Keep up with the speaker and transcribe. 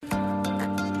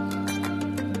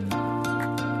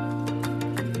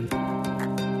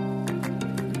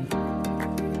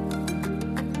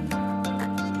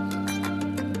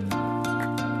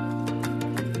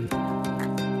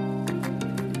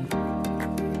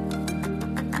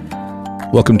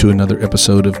Welcome to another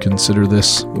episode of Consider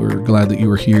This. We're glad that you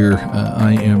are here.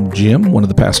 I am Jim, one of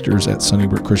the pastors at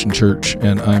Sunnybrook Christian Church,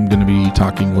 and I'm going to be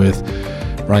talking with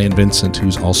Ryan Vincent,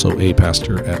 who's also a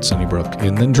pastor at Sunnybrook,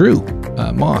 and then Drew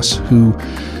Moss, who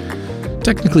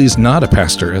technically is not a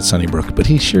pastor at Sunnybrook, but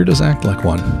he sure does act like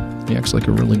one. He acts like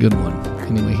a really good one.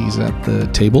 Anyway, he's at the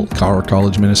table, our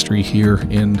college ministry here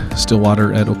in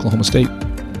Stillwater at Oklahoma State.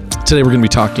 Today we're going to be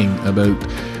talking about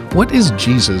what is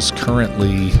Jesus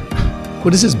currently...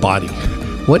 What is his body?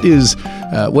 What is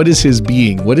his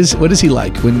being? What is he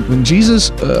like? When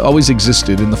Jesus always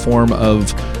existed in the form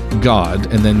of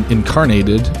God and then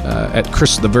incarnated at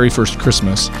the very first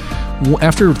Christmas,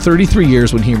 after 33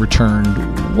 years when he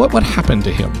returned, what happened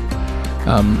to him?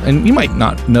 And you might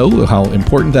not know how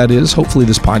important that is. Hopefully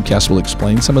this podcast will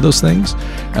explain some of those things.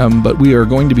 But we are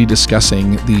going to be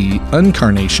discussing the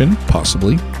uncarnation,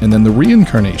 possibly, and then the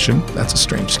reincarnation, that's a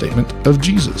strange statement, of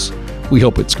Jesus. We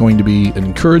hope it's going to be an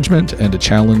encouragement and a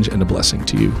challenge and a blessing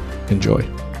to you. Enjoy.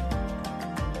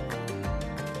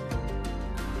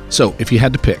 So, if you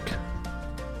had to pick,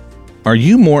 are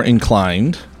you more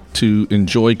inclined to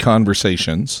enjoy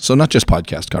conversations? So not just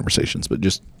podcast conversations, but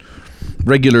just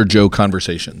regular Joe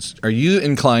conversations. Are you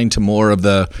inclined to more of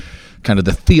the kind of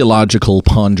the theological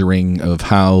pondering of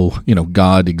how,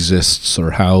 God exists,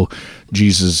 or how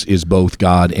Jesus is both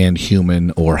God and human,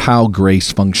 or how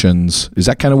grace functions? Is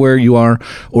that kind of where you are?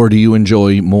 Or do you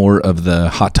enjoy more of the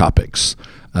hot topics?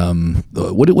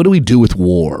 What do we do with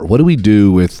war? What do we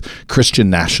do with Christian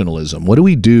nationalism? What do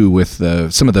we do with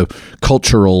some of the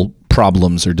cultural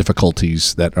problems or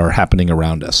difficulties that are happening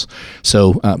around us?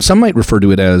 So some might refer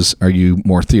to it as, are you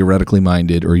more theoretically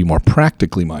minded, or are you more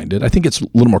practically minded? I think it's a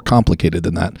little more complicated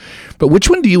than that. But which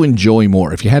one do you enjoy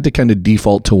more? If you had to kind of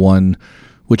default to one,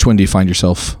 which one do you find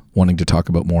yourself wanting to talk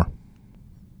about more?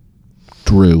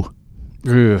 Drew.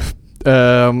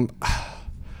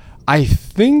 I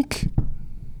think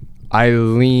I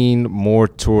lean more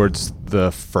towards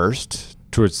the first,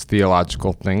 towards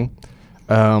theological thing.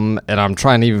 And I'm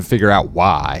trying to even figure out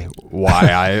why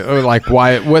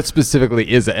what specifically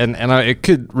is it? And it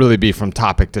could really be from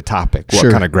topic to topic.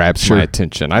 What kind of grabs my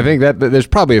attention? I think that there's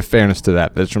probably a fairness to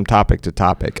that. That's from topic to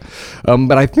topic.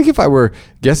 But I think if I were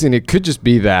guessing, it could just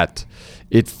be that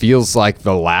it feels like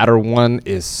the latter one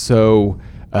is so...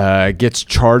 gets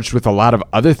charged with a lot of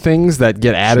other things that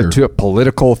get added to it,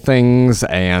 political things,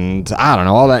 and I don't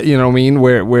know, all that, what I mean?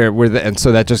 And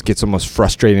so that just gets almost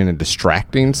frustrating and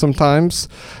distracting sometimes.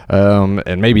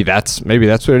 And maybe that's what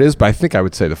it is, but I think I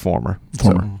would say the former.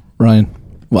 So. Ryan?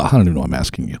 Well, I don't even know. I'm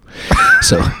asking you.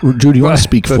 So, Drew, do you want to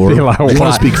speak for?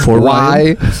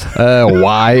 Why?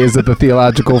 Why is it the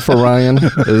theological for Ryan?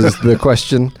 Is the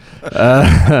question.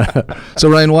 So,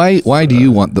 Ryan, why do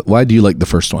you like the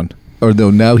first one? Or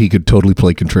though now he could totally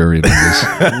play contrarian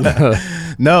on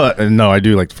this. No, I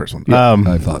do like the first one. Yeah,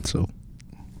 I thought so.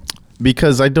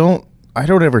 Because I don't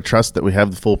ever trust that we have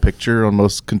the full picture on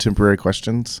most contemporary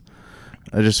questions.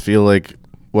 I just feel like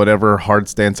whatever hard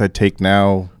stance I take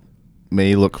now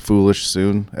may look foolish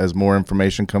soon as more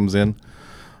information comes in,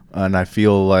 and I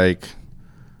feel like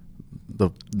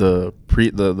the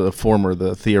former,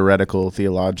 the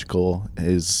theological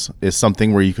is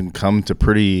something where you can come to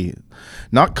pretty,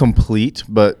 not complete,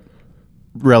 but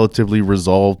relatively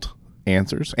resolved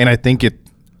answers. And I think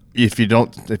if you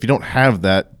don't have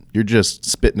that, you're just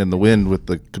spitting in the wind with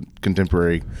the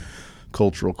contemporary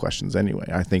cultural questions anyway.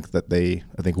 I think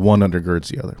one undergirds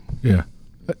the other. Yeah.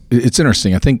 It's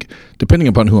interesting. I think depending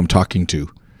upon who I'm talking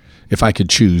to, if I could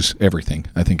choose everything,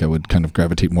 I think I would kind of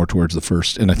gravitate more towards the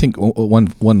first. And I think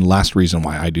one last reason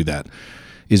why I do that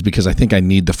is because I think I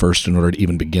need the first in order to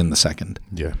even begin the second.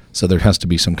 Yeah. So there has to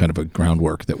be some kind of a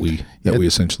groundwork that we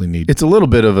essentially need. It's a little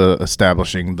bit of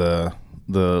establishing the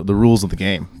rules of the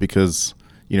game, because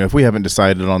if we haven't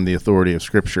decided on the authority of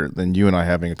Scripture, then you and I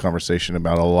having a conversation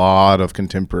about a lot of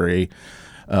contemporary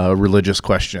religious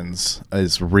questions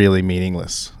is really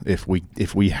meaningless if we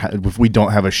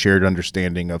don't have a shared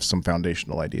understanding of some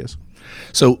foundational ideas.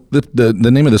 So the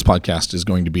name of this podcast is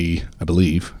going to be, I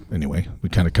believe, anyway, we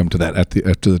kind of come to that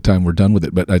after the time we're done with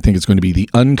it, but I think it's going to be the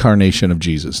Uncarnation of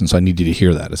Jesus. And so I need you to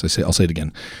hear that. As I say, I'll say it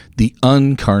again, the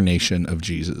Uncarnation of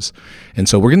Jesus. And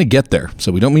so we're going to get there.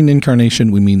 So we don't mean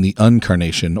incarnation, we mean the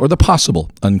uncarnation, or the possible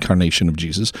uncarnation of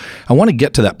Jesus. I want to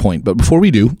get to that point, but before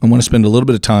we do, I want to spend a little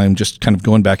bit of time just kind of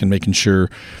going back and making sure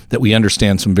that we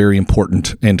understand some very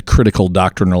important and critical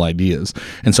doctrinal ideas.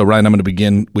 And so, Ryan, I'm going to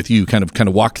begin with you, kind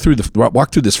of walk through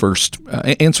this first,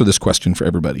 answer this question for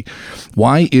everybody.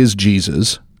 Why is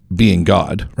Jesus, being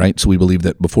God, right? So we believe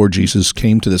that before Jesus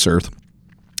came to this earth,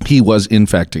 he was in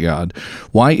fact God.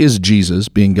 Why is Jesus,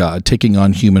 being God, taking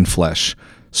on human flesh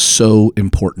so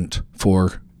important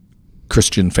for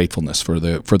Christian faithfulness, for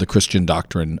the Christian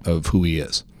doctrine of who he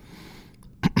is?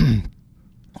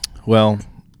 Well,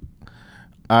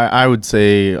 I would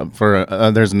say for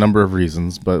there's a number of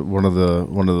reasons, but one of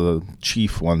the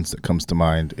chief ones that comes to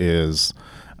mind is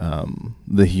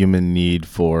the human need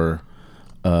for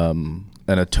an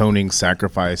atoning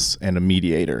sacrifice and a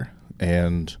mediator,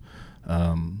 and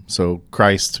so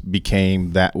Christ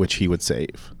became that which he would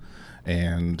save,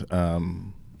 and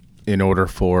in order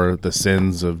for the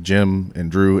sins of Jim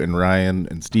and Drew and Ryan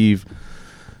and Steve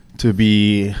to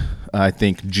be, I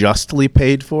think, justly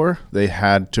paid for, they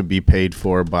had to be paid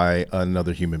for by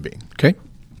another human being. Okay.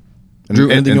 Drew,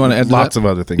 anything you want to add to lots that? of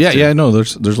other things. Yeah, too. yeah, no,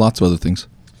 there's lots of other things.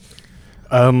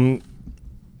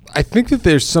 I think that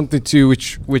there's something to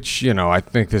which I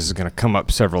think this is going to come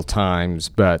up several times,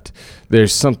 but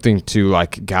there's something to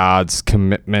like God's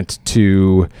commitment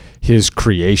to his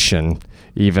creation,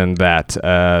 even that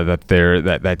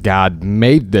God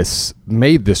made this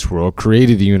world,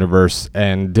 created the universe,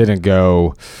 and didn't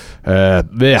go,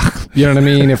 blech, you know what I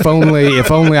mean? If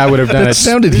only I would have done That it.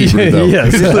 sounded Hebrew, though.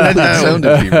 Yes. That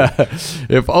sounded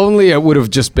Hebrew. If only it would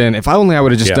have just been. If only I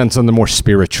would have just done something more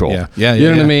spiritual. Yeah. You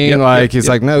know what I mean? Yep, It's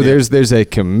like, no, there's a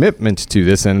commitment to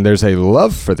this, and there's a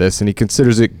love for this, and he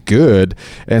considers it good,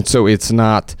 and so it's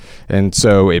not, and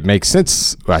so it makes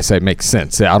sense. I say it makes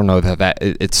sense. I don't know that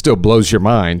it still blows your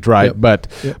mind, right?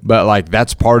 Yep. But like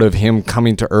that's part of him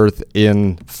coming to earth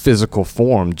in physical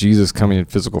form. Jesus coming in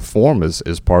physical form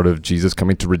is part of Jesus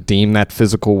coming to redeem that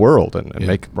physical world and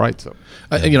make it right. So,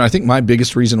 I think my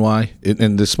biggest reason why,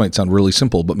 and this might sound really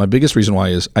simple, but my biggest reason why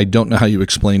is I don't know how you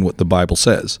explain what the Bible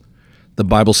says. The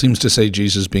Bible seems to say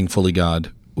Jesus, being fully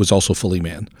God, was also fully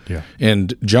man. Yeah.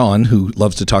 And John, who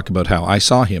loves to talk about how I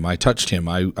saw him, I touched him,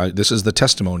 I this is the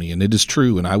testimony, and it is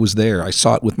true, and I was there, I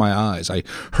saw it with my eyes, I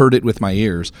heard it with my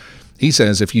ears. He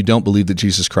says if you don't believe that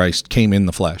Jesus Christ came in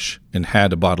the flesh and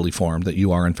had a bodily form, that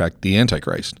you are in fact the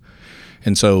Antichrist.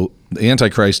 And so the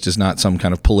Antichrist is not some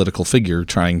kind of political figure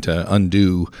trying to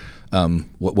undo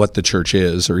what the church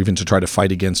is, or even to try to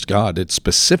fight against God. It's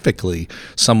specifically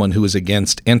someone who is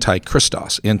against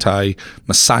anti-Christos,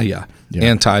 anti-Messiah,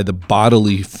 anti the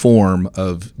bodily form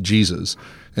of Jesus.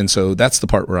 And so that's the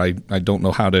part where I don't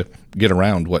know how to get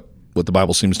around what the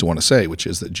Bible seems to want to say, which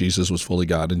is that Jesus was fully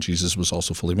God and Jesus was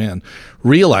also fully man.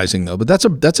 Realizing, though, but that's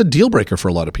a deal breaker for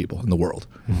a lot of people in the world,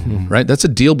 right? That's a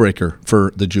deal breaker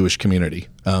for the Jewish community,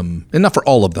 and not for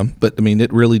all of them, but I mean,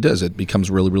 it really does. It becomes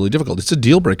really, really difficult. It's a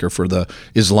deal breaker for the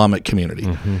Islamic community.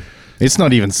 Mm-hmm. It's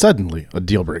not even suddenly a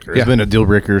deal breaker. It's Yeah. been a deal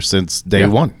breaker since day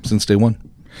one. Since day one.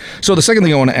 So the second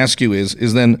thing I want to ask you is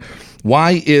then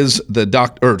why is the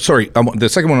the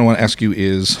second one I want to ask you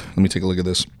is, let me take a look at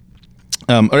this.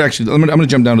 Or actually, I'm going to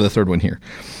jump down to the third one here.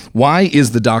 Why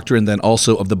is the doctrine then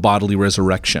also of the bodily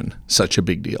resurrection such a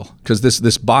big deal? Because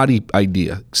this body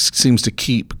idea seems to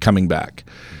keep coming back.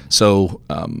 So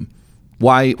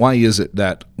why is it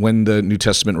that when the New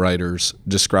Testament writers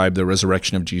describe the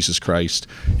resurrection of Jesus Christ,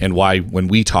 and why when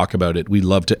we talk about it, we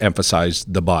love to emphasize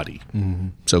the body? Mm-hmm.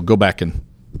 So go back and...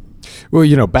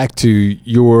 Well, back to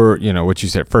your, what you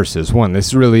said first is one,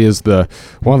 this really is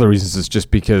one of the reasons is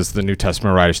just because the New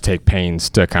Testament writers take pains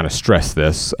to kind of stress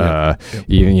this.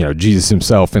 Even, Jesus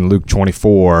himself in Luke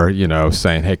 24,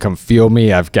 saying, hey, come feel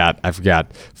me. I've got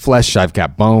flesh, I've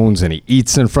got bones, and he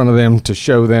eats in front of them to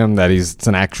show them that it's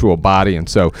an actual body. And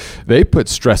so they put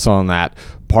stress on that,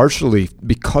 partially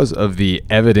because of the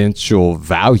evidential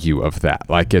value of that.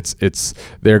 Like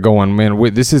they're going, man,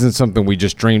 this isn't something we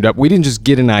just dreamed up. We didn't just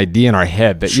get an idea in our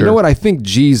head that, Sure. You know what, I think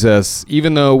Jesus,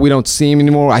 even though we don't see him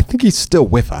anymore, I think he's still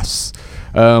with us.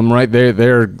 Right?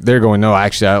 They're going, no,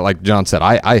 actually, like John said,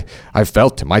 I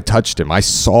felt him, I touched him, I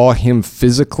saw him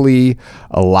physically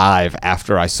alive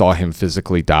after I saw him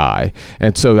physically die.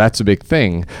 And so that's a big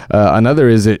thing. Another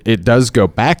is it does go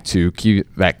back to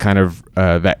that kind of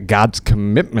that God's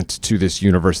commitment to this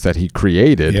universe that he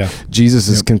created. Yeah. Jesus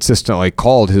is consistently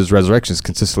called, his resurrection is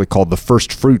consistently called the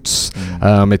first fruits.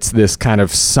 Mm-hmm. It's this kind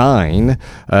of sign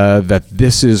that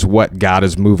this is what God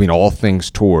is moving all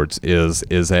things towards,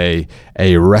 is a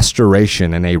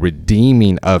restoration and a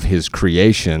redeeming of his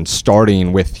creation,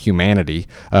 starting with humanity,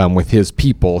 with his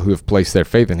people who have placed their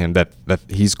faith in him, that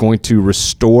he's going to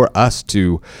restore us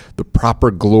to the proper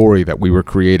glory that we were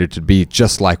created to be,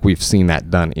 just like we've seen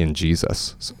that done in Jesus.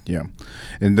 So. Yeah.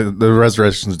 And the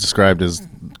resurrection is described as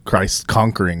Christ's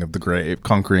conquering of the grave,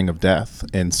 conquering of death.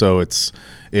 And so it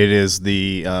is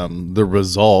the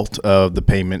result of the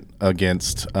payment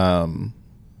against the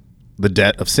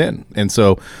debt of sin. And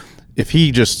so if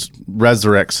he just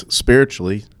resurrects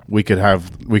spiritually, we could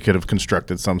have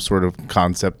constructed some sort of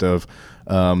concept of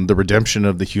the redemption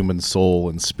of the human soul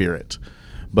and spirit.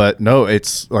 But no,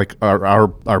 it's like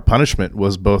our punishment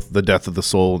was both the death of the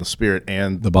soul and the spirit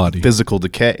and the body, physical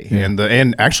decay, and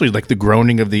actually like the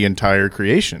groaning of the entire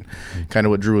creation, kind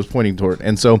of what Drew was pointing toward.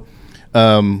 And so,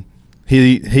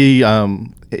 his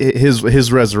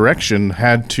resurrection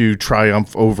had to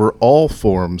triumph over all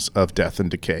forms of death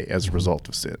and decay as a result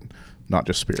of sin, not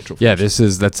just spiritual. Yeah, that's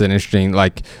an interesting,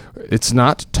 like, it's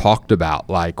not talked about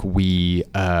like we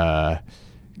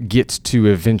get to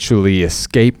eventually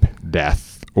escape death,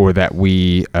 or that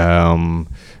we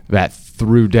that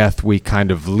through death we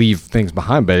kind of leave things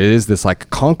behind, but it is this like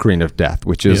conquering of death,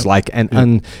 which is like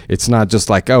it's not just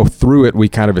like, oh, through it we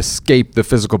kind of escape the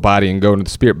physical body and go into the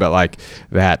spirit, but like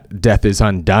that death is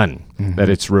undone, that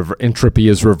it's entropy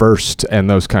is reversed, and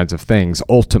those kinds of things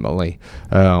ultimately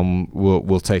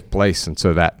will take place. And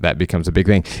so that becomes a big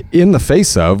thing in the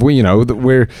face of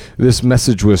where this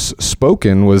message was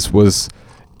spoken was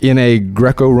in a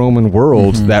Greco-Roman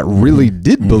world that really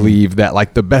did believe that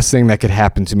like the best thing that could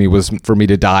happen to me was for me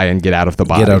to die and get out of the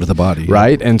body. Get out of the body.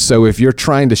 Right? Yeah. And so if you're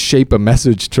trying to shape a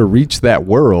message to reach that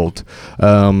world,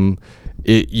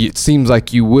 it seems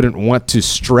like you wouldn't want to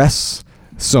stress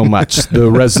so much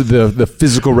the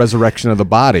physical resurrection of the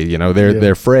body.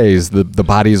 Their phrase, the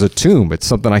body is a tomb. It's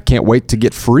something I can't wait to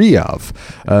get free of.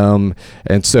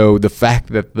 And so the fact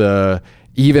that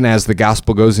even as the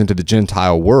gospel goes into the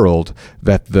Gentile world,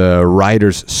 that the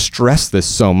writers stress this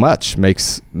so much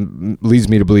leads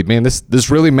me to believe, man, this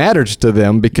really matters to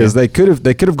them, because they could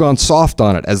have gone soft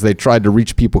on it as they tried to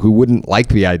reach people who wouldn't like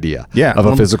the idea of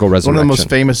a physical resurrection. One of the most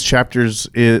famous chapters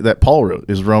that Paul wrote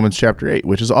is Romans chapter 8,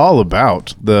 which is all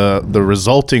about the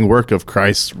resulting work of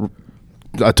Christ's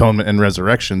atonement and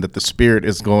resurrection, that the Spirit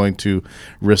is going to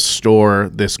restore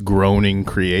this groaning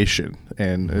creation.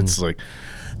 And it's like,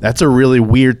 that's a really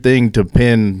weird thing to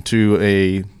pin to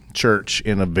a church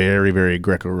in a very, very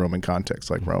Greco-Roman context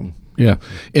like Rome. Yeah.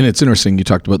 And it's interesting, you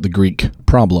talked about the Greek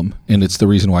problem, and it's the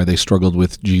reason why they struggled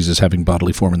with Jesus having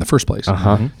bodily form in the first place,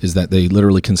 is that they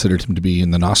literally considered him to be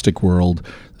in the Gnostic world,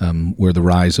 where the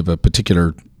rise of a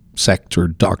particular sect or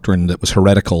doctrine that was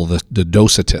heretical, the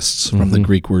Docetists, from the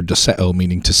Greek word doceo,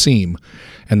 meaning to seem.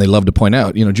 And they love to point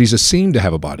out, Jesus seemed to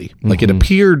have a body. Like it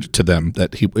appeared to them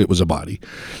that it was a body.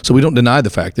 So we don't deny the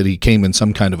fact that he came in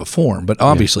some kind of a form, but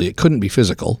obviously it couldn't be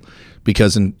physical,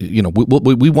 because we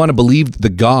want to believe the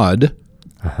God,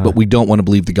 but we don't want to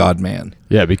believe the God-man.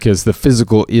 Yeah, because the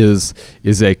physical is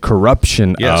a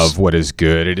corruption of what is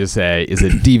good. It is a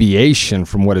deviation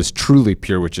from what is truly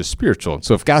pure, which is spiritual. And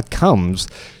so if God comes,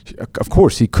 of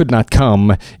course, he could not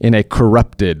come in a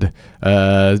corrupted,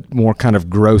 more kind of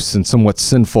gross and somewhat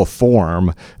sinful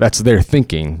form. That's their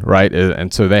thinking, right?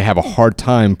 And so they have a hard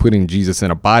time putting Jesus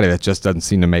in a body that just doesn't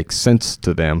seem to make sense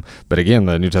to them. But again,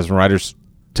 the New Testament writers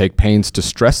take pains to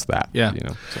stress that. Yeah.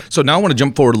 So now I want to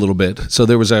jump forward a little bit. So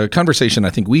there was a conversation I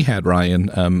think we had, Ryan.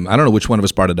 I don't know which one of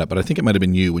us brought it up, but I think it might have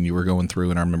been you when you were going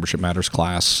through in our Membership Matters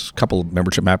class, a couple of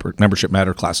Membership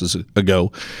Matter classes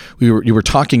ago. You were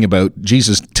talking about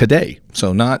Jesus today.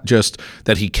 So not just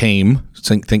that he came,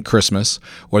 think Christmas,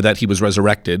 or that he was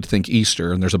resurrected, think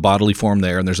Easter, and there's a bodily form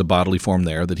there, and there's a bodily form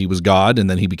there, that he was God, and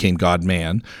then he became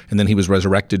God-man, and then he was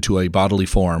resurrected to a bodily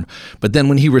form. But then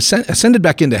when he ascended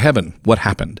back into heaven, what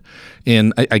happened?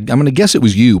 And I'm going to guess it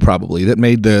was you probably that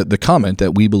made the comment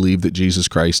that we believe that Jesus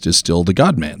Christ is still the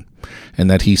God-man, and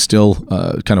that he still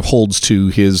kind of holds to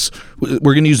his,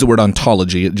 we're going to use the word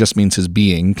ontology, it just means his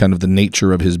being, kind of the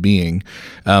nature of his being,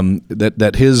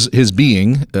 that his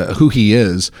being, who he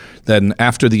is, then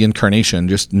after the incarnation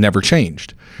just never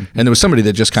changed. And there was somebody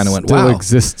that just kind of went, wow. Still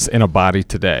exists in a body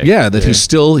today. Yeah, that he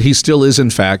still is in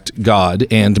fact God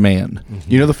and man.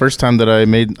 The first time that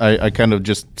I kind of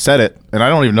just said it, and I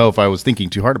don't even know if I was thinking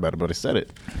too hard about it, but I said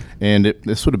it. And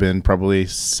this would have been probably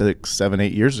 6, 7,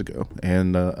 8 years ago.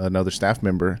 And another staff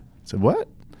member said, "What?"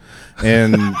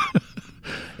 And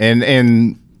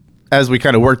and as we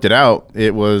kind of worked it out,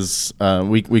 it was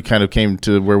we kind of came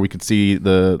to where we could see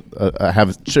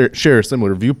share a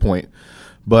similar viewpoint.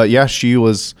 But yeah, it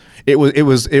was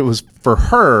for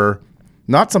her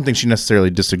not something she necessarily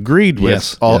disagreed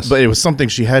with, but it was something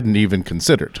she hadn't even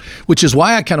considered. Which is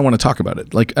why I kind of want to talk about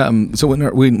it. Like, so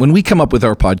when we come up with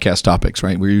our podcast topics,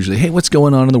 right, we're usually, hey, what's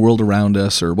going on in the world around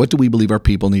us, or what do we believe our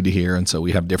people need to hear? And so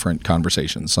we have different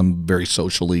conversations, some very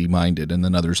socially minded, and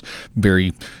then others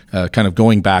very kind of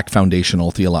going back,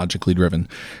 foundational, theologically driven.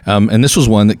 And this was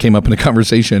one that came up in a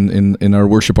conversation in our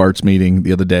worship arts meeting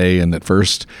the other day. And at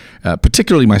first,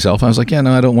 particularly myself, I was like, yeah,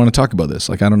 no, I don't want to talk about this.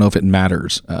 Like, I don't know if it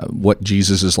matters what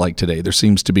Jesus is like today. There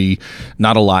seems to be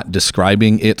not a lot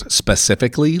describing it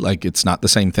specifically. Like it's not the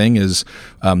same thing as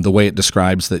the way it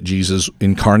describes that Jesus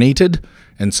incarnated.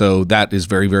 And so that is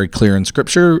very, very clear in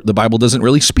Scripture. The Bible doesn't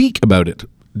really speak about it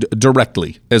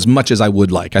directly as much as I would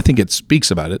like. I think it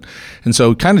speaks about it. And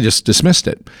so kind of just dismissed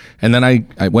it. And then I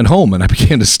went home and I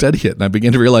began to study it, and I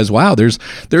began to realize, wow, there's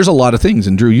a lot of things.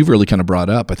 And Drew, you've really kind of brought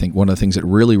up, I think one of the things that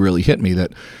really, really hit me,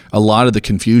 that a lot of the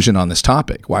confusion on this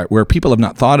topic, where people have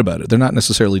not thought about it, they're not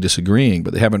necessarily disagreeing,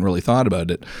 but they haven't really thought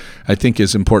about it, I think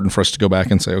is important for us to go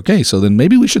back and say, okay, so then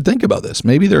maybe we should think about this.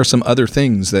 Maybe there are some other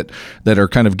things that are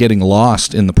kind of getting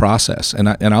lost in the process. And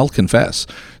I'll confess,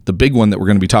 the big one that we're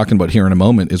going to be talking about here in a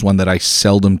moment is one that I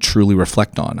seldom truly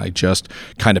reflect on. I just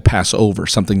kind of pass over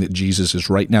something that Jesus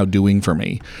is right now doing for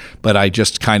me. But I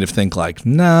just kind of think like,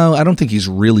 no, I don't think he's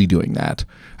really doing that.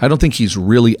 I don't think he's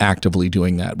really actively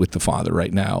doing that with the Father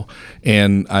right now.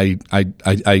 And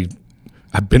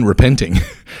I've been repenting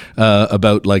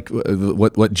about like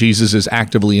what Jesus is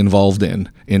actively involved in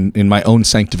my own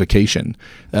sanctification.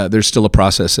 There's still a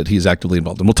process that he's actively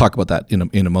involved in. We'll talk about that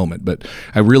in a moment. But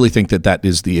I really think that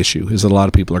is the issue, is that a lot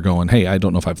of people are going, hey, I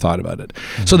don't know if I've thought about it.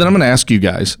 Mm-hmm. So then I'm going to ask you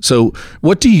guys, so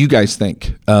what do you guys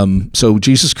think? So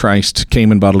Jesus Christ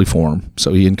came in bodily form,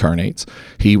 so he incarnates.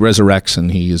 He resurrects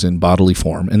and he is in bodily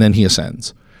form, and then he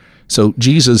ascends. So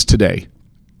Jesus today,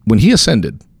 when he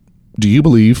ascended, do you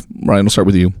believe, Ryan, we'll start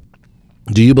with you.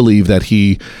 Do you believe that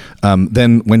he,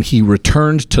 then when he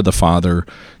returned to the Father,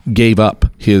 gave up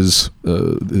his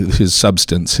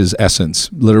substance, his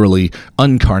essence, literally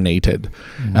uncarnated,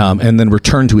 and then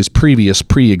returned to his previous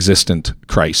pre-existent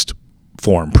Christ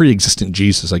form, pre-existent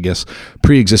Jesus, I guess,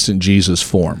 pre-existent Jesus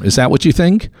form? Is that what you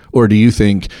think? Or do you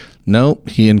think, no,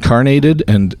 he incarnated,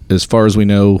 and as far as we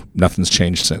know, nothing's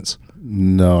changed since?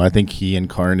 No, I think he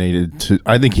incarnated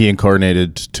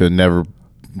to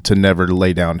never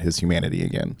lay down his humanity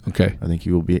again. Okay. I think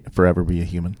he will forever be a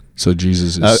human. So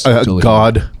Jesus is a still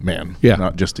God man, yeah,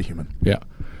 not just a human. Yeah.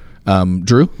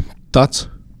 Drew, thoughts?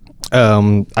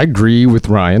 I agree with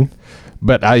Ryan,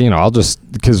 but I'll just,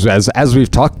 because as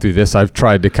we've talked through this, I've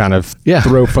tried to kind of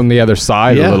throw from the other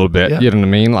side a little bit. Yeah. You know what I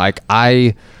mean? Like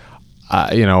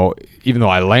even though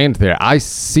I land there, I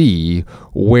see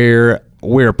where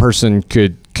a person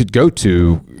could go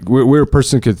to, where a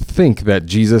person could think that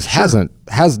Jesus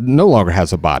no longer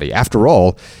has a body. After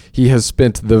all, he has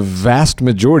spent the vast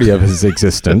majority of his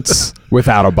existence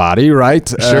without a body,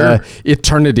 right? Sure.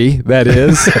 Eternity, that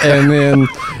is. And then,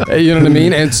 you know what I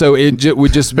mean? And so it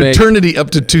would just make... Eternity up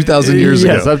to 2,000 years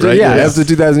ago. Up to, right? Up to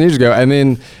 2,000 years ago.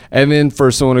 And then for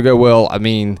someone to go, well, I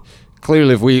mean...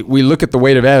 Clearly, if we look at the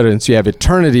weight of evidence, you have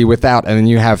eternity without, and then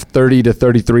you have 30 to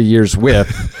 33 years with.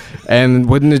 And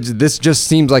this just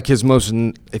seems like his most,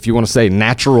 if you want to say,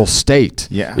 natural state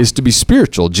is to be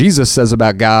spiritual. Jesus says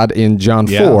about God in John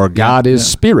 4, God is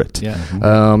spirit. Yeah.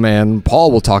 And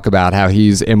Paul will talk about how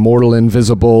he's immortal,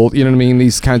 invisible, you know what I mean?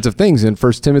 These kinds of things in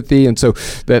 1 Timothy. And so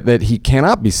that he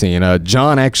cannot be seen.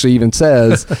 John actually even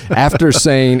says, after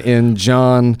saying in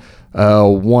John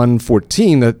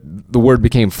 1:14 that the Word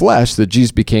became flesh, that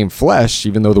Jesus became flesh,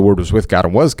 even though the Word was with God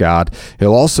and was God,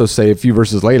 he'll also say a few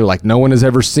verses later, like, no one has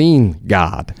ever seen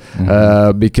God,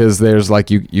 because there's like,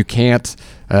 you can't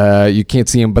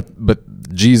see him, but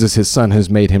Jesus, his son, has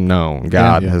made him known.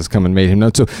 God has come and made him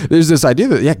known. So there's this idea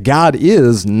that, God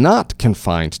is not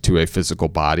confined to a physical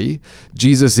body.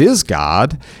 Jesus is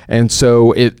God. And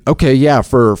so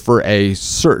for a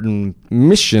certain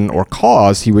mission or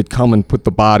cause, he would come and put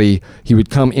the body, he would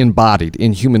come embodied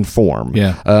in human form.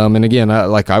 Yeah. And again,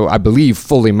 I believe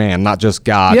fully man, not just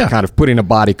God kind of putting a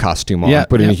body costume on,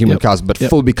 putting a human costume,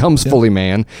 but becomes fully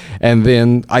man. And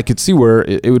then I could see where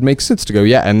it would make sense to go,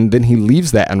 and then he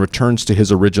leaves that and returns to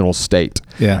his original state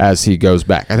as he goes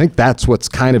back. I think that's what's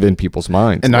kind of in people's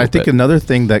minds. And I think another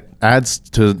thing that adds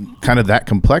to kind of that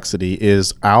complexity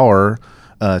is our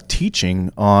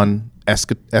teaching on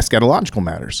eschatological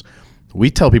matters. We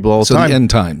tell people all the time. So the end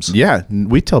times. Yeah,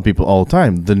 we tell people all the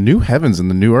time, the new heavens and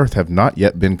the new earth have not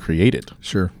yet been created.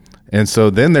 Sure. And so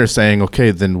then they're saying,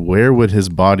 okay, then where would his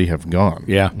body have gone?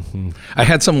 Yeah. Mm-hmm. I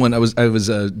had someone, I was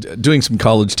doing some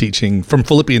college teaching from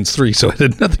Philippians 3, so it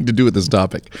had nothing to do with this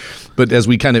topic. But as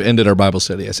we kind of ended our Bible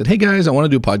study, I said, hey guys, I want to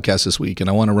do a podcast this week, and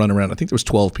I want to run around. I think there was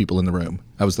 12 people in the room.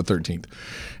 I was the 13th.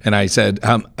 And I said,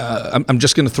 I'm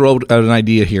just going to throw out an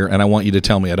idea here, and I want you to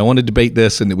tell me. I don't want to debate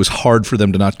this, and it was hard for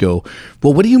them to not go,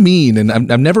 well, what do you mean? And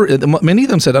I've never, many of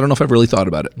them said, I don't know if I've really thought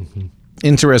about it. Mm-hmm.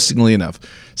 Interestingly enough,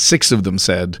 6 of them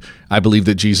said, I believe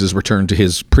that Jesus returned to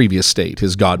his previous state,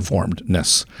 his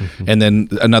God-formedness. And then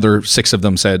another 6 of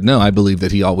them said, no, I believe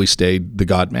that he always stayed the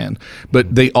God-man.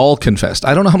 But they all confessed.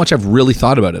 I don't know how much I've really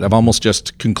thought about it. I've almost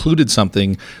just concluded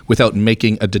something without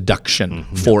making a deduction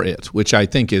for it, which I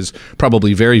think is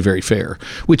probably very, very fair,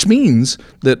 which means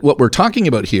that what we're talking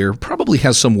about here probably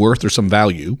has some worth or some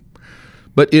value.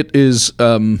 But it is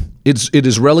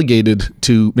relegated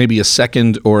to maybe a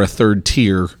second or a third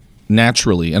tier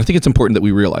naturally, and I think it's important that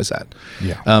we realize that.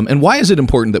 Yeah. And why is it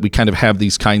important that we kind of have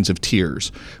these kinds of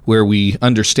tiers where we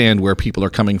understand where people are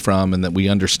coming from, and that we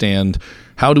understand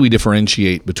how do we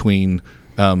differentiate between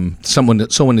someone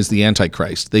is the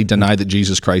Antichrist. They deny that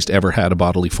Jesus Christ ever had a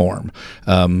bodily form,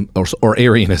 or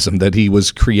Arianism, that he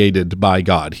was created by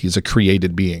God. He's a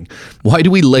created being. Why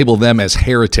do we label them as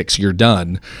heretics? You're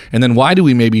done. And then why do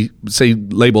we maybe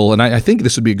label, and I think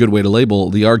this would be a good way to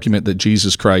label the argument that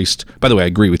Jesus Christ, by the way, I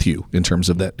agree with you in terms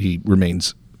of that he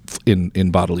remains in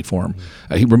bodily form.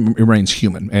 He remains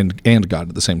human and God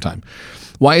at the same time.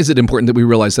 Why is it important that we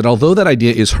realize that although that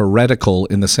idea is heretical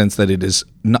in the sense that it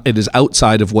is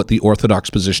outside of what the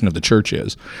orthodox position of the church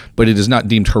is, but it is not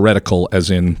deemed heretical as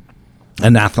in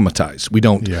anathematized. We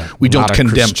don't condemn.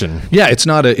 Christian. Yeah, it's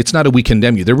not a we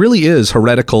condemn you. There really is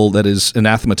heretical that is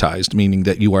anathematized, meaning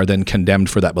that you are then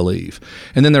condemned for that belief.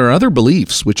 And then there are other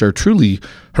beliefs which are truly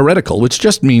heretical, which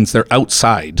just means they're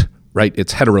outside. Right,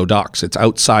 it's heterodox. It's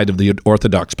outside of the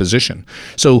orthodox position.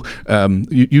 So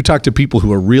you talk to people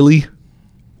who are really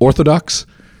orthodox,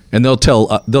 and they'll tell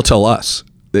us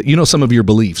that some of your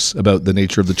beliefs about the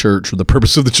nature of the church or the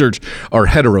purpose of the church are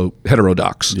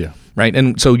heterodox. Yeah. Right,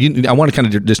 and so I want to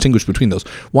kind of distinguish between those.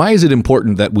 Why is it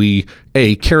important that we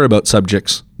care about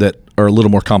subjects that are a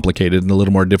little more complicated and a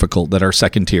little more difficult, that are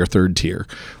second tier, third tier?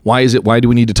 Why do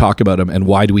we need to talk about them, and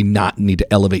why do we not need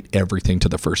to elevate everything to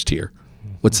the first tier?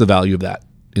 What's the value of that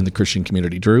in the Christian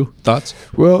community? Drew, thoughts?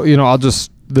 Well,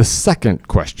 the second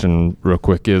question real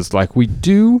quick is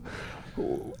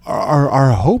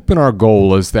our hope and our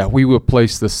goal is that we will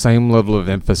place the same level of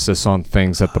emphasis on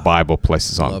things that the Bible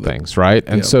places on things, right?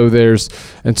 And so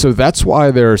that's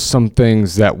why there are some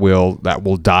things that will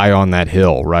die on that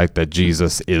hill, right? That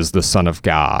Jesus is the Son of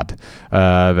God,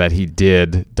 that he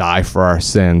did die for our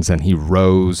sins, and he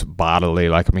rose bodily.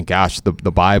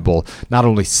 The Bible not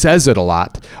only says it a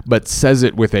lot, but says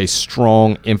it with a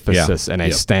strong emphasis and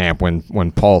a stamp.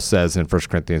 When Paul says in 1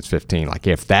 Corinthians 15,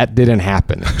 if that didn't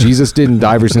happen, if Jesus didn't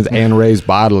die for sins and raised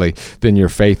bodily, then your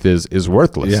faith is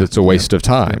worthless. It's a waste of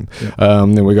time.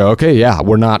 Then we go, okay,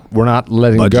 we're not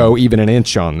letting go even an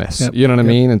inch on this. You know what I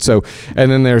mean? And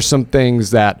then there's some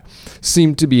things that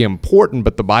seem to be important,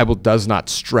 but the Bible does not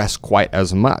stress quite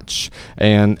as much.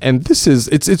 And this is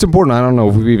it's important. I don't know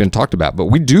if we've even talked about, but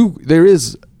there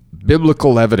is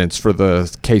biblical evidence for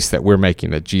the case that we're making,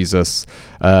 that Jesus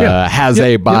has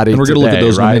a body. And we're going to look at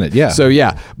those in a minute. Yeah. So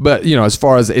but as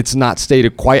far as it's not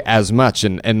stated quite as much,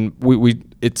 and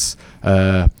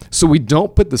so we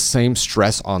don't put the same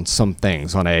stress on some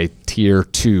things on a tier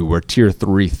 2 or tier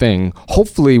 3 thing.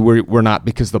 Hopefully we're not,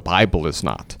 because the Bible is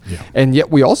not. Yeah. And yet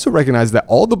we also recognize that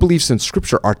all the beliefs in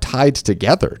Scripture are tied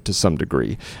together to some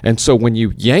degree. And so when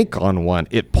you yank on one,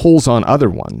 it pulls on other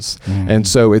ones. Mm-hmm. And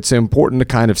so it's important to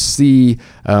kind of see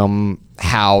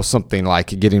how something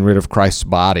like getting rid of Christ's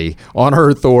body on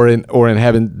earth or in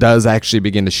heaven does actually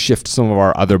begin to shift some of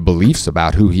our other beliefs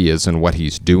about who he is and what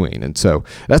he's doing. And so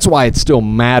that's why it still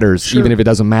matters, even if it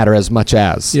doesn't matter as much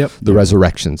as the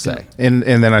resurrection say. And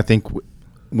then I think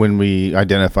when we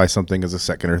identify something as a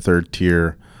second or third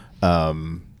tier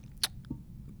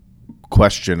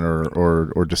question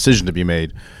or decision to be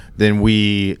made, then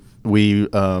we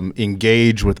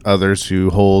engage with others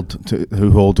who hold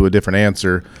to a different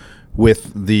answer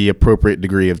with the appropriate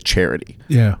degree of charity.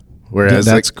 Yeah. Whereas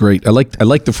that's great. I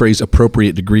like the phrase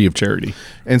appropriate degree of charity.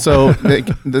 And so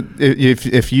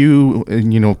if you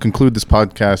conclude this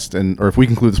podcast or if we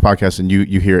conclude this podcast and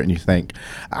you hear it and you think,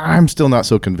 I'm still not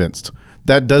so convinced,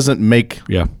 that doesn't make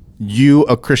you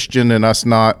a Christian and us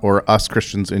not, or us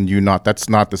Christians and you not. That's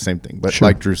not the same thing. But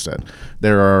like Drew said,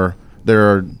 there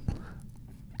are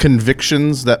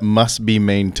convictions that must be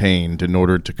maintained in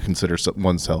order to consider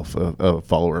oneself a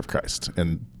follower of Christ.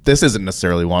 And this isn't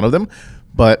necessarily one of them,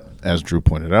 but as Drew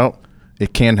pointed out,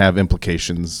 it can have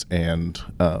implications and,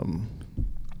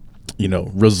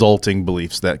 resulting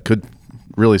beliefs that could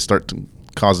really start to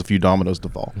cause a few dominoes to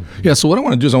fall. Yeah. So what I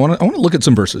want to do is I want to look at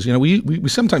some verses. We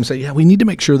sometimes say, we need to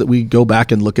make sure that we go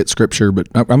back and look at Scripture, but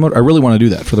I really want to do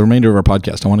that for the remainder of our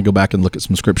podcast. I want to go back and look at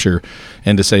some Scripture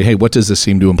and to say, hey, what does this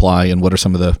seem to imply, and what are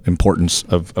some of the importance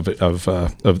of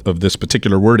this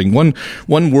particular wording? One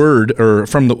word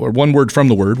from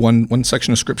the word, one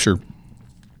section of Scripture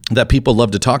that people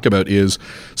love to talk about is,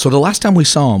 so the last time we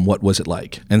saw him, what was it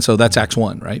like? And so that's Acts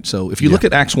 1, right? So if you look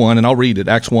at Acts 1, and I'll read it,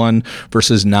 Acts 1,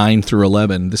 verses 9 through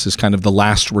 11, this is kind of the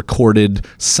last recorded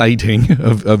sighting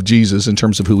of Jesus in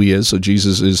terms of who he is. So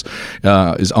Jesus is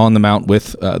on the mount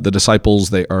with the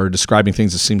disciples. They are describing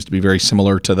things that seems to be very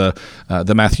similar to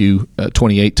the Matthew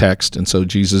 28 text. And so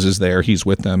Jesus is there, he's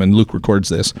with them, and Luke records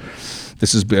this.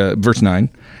 This is verse 9.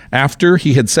 After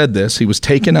he had said this, he was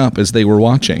taken up as they were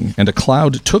watching, and a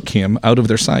cloud took him out of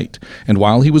their sight. And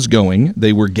while he was going,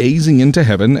 they were gazing into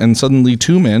heaven, and suddenly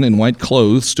 2 men in white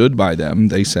clothes stood by them.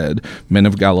 They said, "Men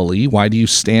of Galilee, why do you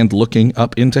stand looking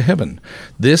up into heaven?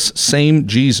 This same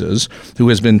Jesus who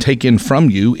has been taken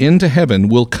from you into heaven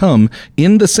will come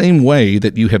in the same way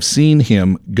that you have seen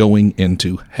him going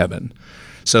into heaven."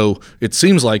 So it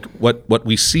seems like what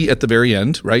we see at the very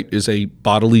end, right, is a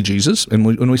bodily Jesus. And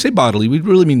when we say bodily, we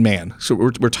really mean man. So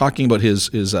we're talking about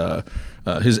his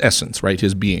essence, right,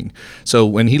 his being. So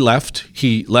when he left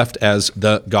as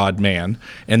the God-man.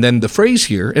 And then the phrase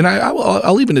here, and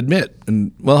I'll even admit,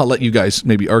 and I'll let you guys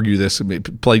maybe argue this,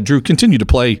 and play, Drew, continue to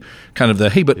play kind of the,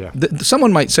 hey, but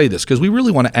someone might say this, because we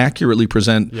really want to accurately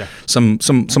present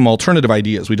some alternative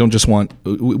ideas. We don't just want,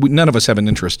 none of us have an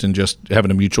interest in just having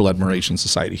a mutual admiration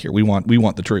society here. We want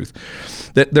the truth.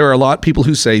 That there are a lot of people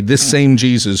who say this same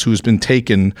Jesus who's been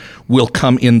taken will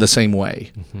come in the same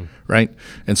way. Mm-hmm. Right?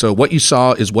 And so what you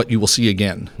saw is what you will see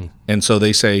again. And so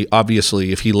they say,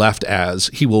 obviously, if he left as,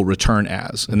 he will return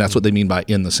as. And that's what they mean by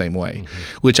in the same way,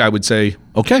 which I would say,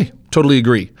 okay, totally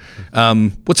agree.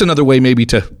 What's another way maybe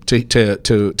to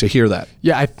hear that?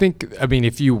 Yeah, I mean,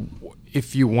 if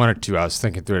you wanted to, I was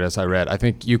thinking through it as I read, I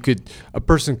think a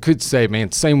person could say,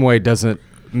 man, same way doesn't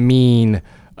mean,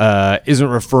 isn't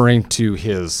referring to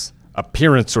his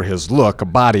appearance or his look, a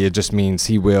body. It just means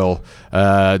he will,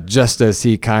 just as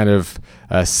he kind of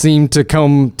seemed to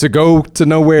go to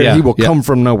nowhere, he will come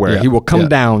from nowhere. He will come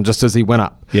down just as he went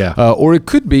up. Or it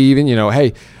could be even,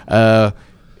 hey,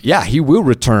 he will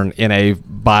return in a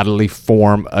bodily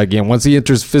form again. Once he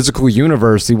enters physical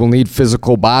universe, he will need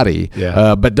physical body,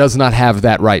 but does not have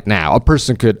that right now. A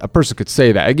person could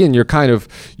say that. Again,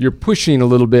 you're pushing a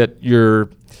little bit,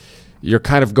 you're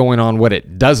kind of going on what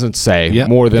it doesn't say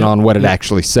more than on what it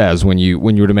actually says when you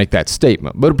were to make that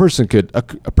statement. But a person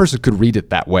could read it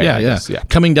that way.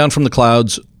 Coming down from the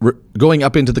clouds, going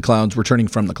up into the clouds, returning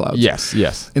from the clouds.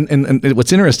 Yes. And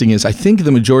what's interesting is I think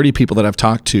the majority of people that I've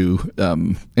talked to,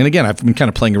 and again, I've been kind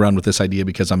of playing around with this idea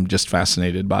because I'm just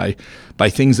fascinated by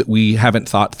things that we haven't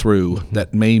thought through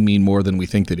that may mean more than we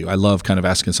think they do. I love kind of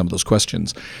asking some of those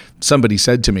questions. Somebody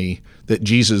said to me that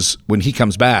Jesus, when he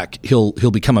comes back, he'll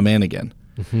become a man again.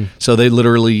 Mm-hmm. So they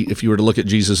literally, if you were to look at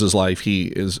Jesus' life,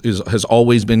 he has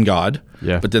always been God.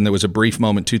 Yeah. But then there was a brief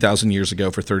moment 2,000 years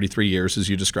ago for 33 years, as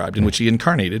you described, in which he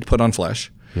incarnated, put on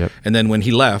flesh. Yep. And then when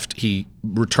he left, he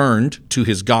returned to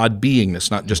his God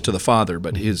beingness, not just to the Father,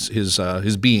 but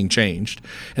his being changed.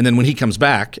 And then when he comes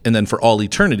back, and then for all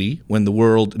eternity, when the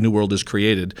new world is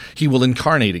created, he will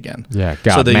incarnate again. Yeah,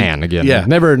 God-man again. Yeah.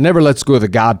 Never lets go of the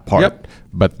God part. Yep.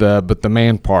 But the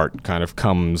man part kind of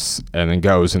comes and then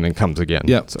goes and then comes again.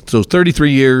 Yeah. So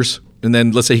 33 years, and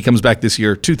then let's say he comes back this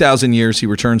year. 2,000 years, he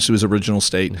returns to his original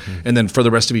state, and then for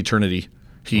the rest of eternity,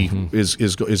 he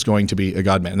is going to be a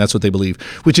God-man. That's what they believe,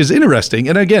 which is interesting.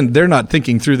 And again, they're not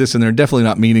thinking through this, and they're definitely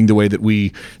not meaning the way that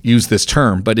we use this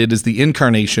term. But it is the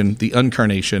incarnation, the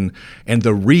uncarnation, and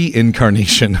the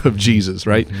reincarnation of Jesus.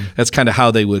 Right? That's kind of how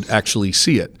they would actually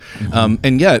see it.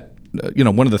 And yet,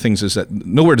 one of the things is that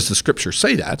nowhere does the Scripture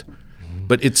say that.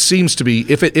 But it seems to be,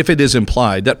 if it is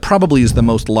implied, that probably is the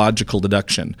most logical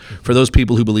deduction for those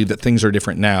people who believe that things are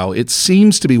different now. It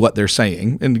seems to be what they're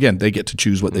saying, and again, they get to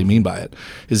choose what they mean by it,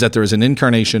 is that there is an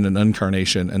incarnation, an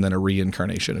uncarnation, and then a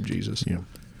reincarnation of Jesus. Yeah.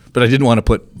 But I didn't want to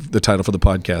put the title for the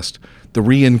podcast, The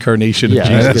Reincarnation of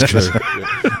Jesus.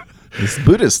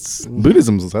 It's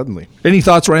Buddhism suddenly. Any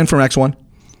thoughts, Ryan, from Acts 1?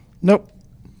 Nope.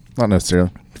 Not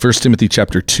necessarily. 1 Timothy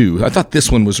chapter 2. I thought this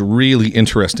one was really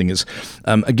interesting. Is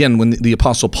again, when the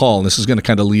Apostle Paul, and this is going to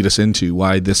kind of lead us into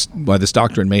why this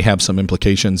doctrine may have some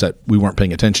implications that we weren't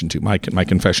paying attention to, my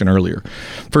confession earlier.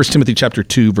 1 Timothy chapter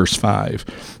 2, verse 5.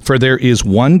 For there is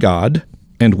one God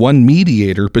and one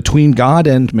mediator between God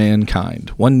and mankind.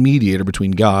 One mediator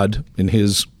between God and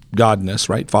his godness,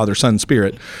 right? Father, Son,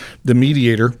 Spirit. The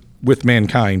mediator with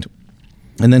mankind,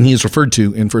 And then he is referred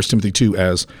to in 1 Timothy 2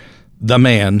 as the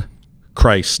man,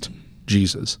 Christ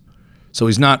Jesus. So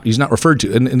he's not referred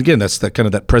to. And again, that's that kind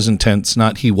of that present tense,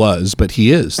 not he was, but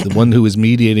he is. The one who is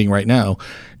mediating right now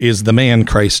is the man,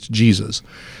 Christ Jesus.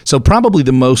 So probably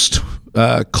the most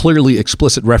clearly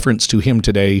explicit reference to him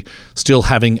today still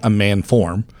having a man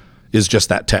form is just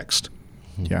that text.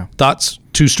 Yeah. Thoughts?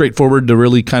 Too straightforward to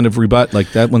really kind of rebut?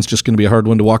 Like that one's just going to be a hard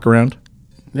one to walk around?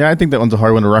 Yeah, I think that one's a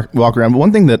hard one to walk around. But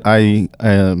one thing that I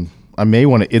may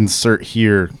want to insert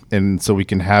here, and so we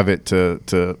can have it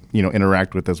to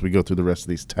interact with as we go through the rest of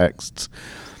these texts,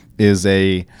 is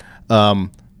it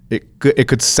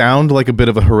could sound like a bit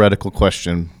of a heretical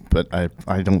question, but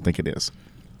I don't think it is.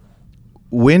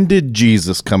 When did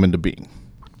Jesus come into being?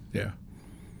 Yeah.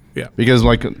 Yeah. Because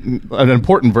like an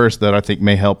important verse that I think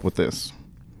may help with this.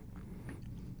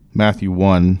 Matthew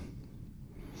 1.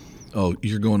 Oh,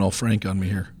 you're going all Frank on me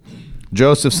here.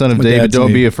 Joseph, son of My David, dad's don't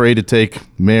name. be afraid to take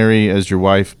Mary as your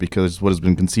wife, because what has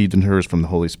been conceived in her is from the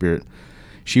Holy Spirit.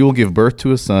 She will give birth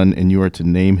to a son, and you are to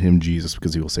name him Jesus,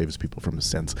 because he will save his people from his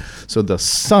sins. So the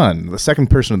Son, the second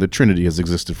person of the Trinity, has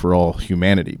existed for all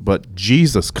humanity, but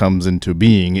Jesus comes into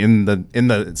being in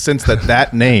the sense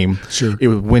that name Sure. it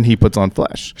was when he puts on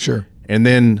flesh. Sure. And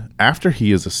then after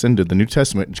he is ascended, the New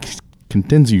Testament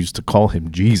continues to call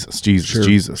him Jesus, Sure,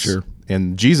 Jesus. sure.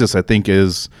 And Jesus, I think,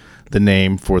 is the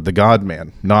name for the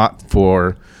God-man, not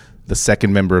for the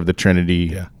second member of the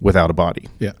Trinity without a body.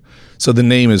 Yeah. So the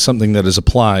name is something that is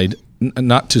applied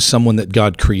not to someone that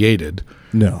God created,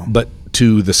 No. but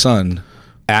to the Son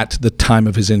at the time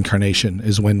of his incarnation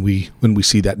is when we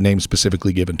see that name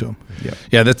specifically given to him. Yeah.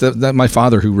 Yeah, that my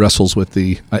father who wrestles with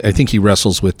I think he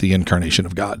wrestles with the incarnation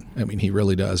of God. I mean, he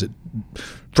really does. It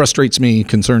frustrates me,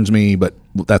 concerns me, but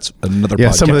that's another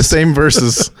podcast. Some of the same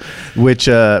verses which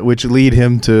lead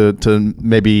him to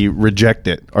maybe reject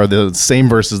it are the same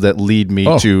verses that lead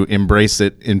me to embrace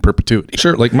it in perpetuity.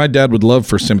 Sure, like my dad would love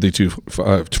 1 Timothy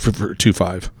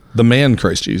 2:5, the man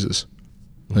Christ Jesus.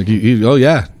 Like oh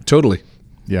yeah, totally.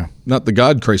 Yeah. Not the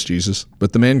God Christ Jesus,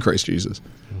 but the man Christ Jesus.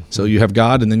 So you have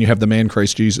God and then you have the man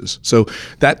Christ Jesus. So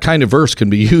that kind of verse can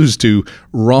be used to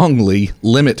wrongly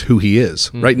limit who he is.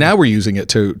 Mm-hmm. Right now we're using it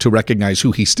to recognize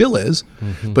who he still is,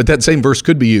 but that same verse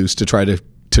could be used to try to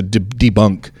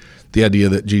debunk the idea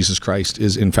that Jesus Christ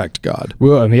is in fact God.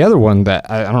 Well, and the other one that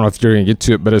I don't know if you're going to get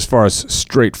to it, but as far as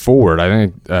straightforward, I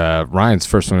think Ryan's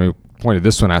first one who pointed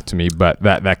this one out to me, but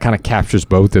that kind of captures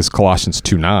both is Colossians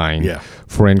 2:9. Yeah.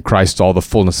 For in Christ all the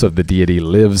fullness of the deity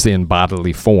lives in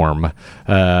bodily form.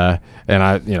 And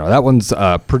that one's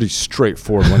a pretty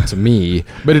straightforward one to me,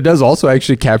 but it does also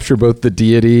actually capture both the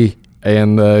deity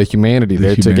and the humanity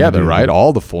together, right?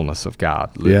 All the fullness of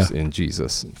God lives in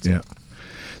Jesus. Yeah.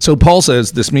 So Paul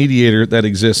says this mediator that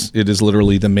exists, it is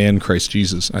literally the man Christ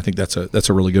Jesus. I think that's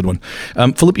a really good one.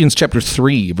 Philippians chapter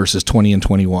 3, verses 20 and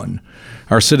 21.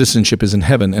 Our citizenship is in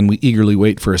heaven, and we eagerly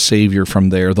wait for a Savior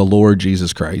from there, the Lord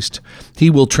Jesus Christ. He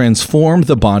will transform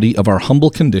the body of our humble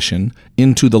condition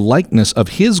into the likeness of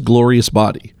his glorious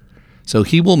body. So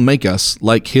he will make us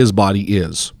like his body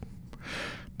is,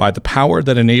 by the power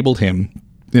that enables him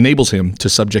to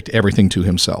subject everything to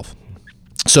himself.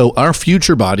 So our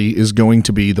future body is going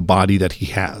to be the body that he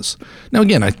has. Now,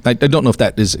 again, I don't know if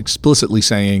that is explicitly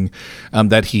saying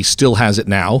that he still has it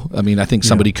now. I mean, I think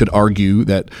somebody could argue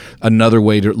that another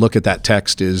way to look at that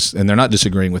text is, and they're not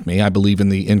disagreeing with me, I believe in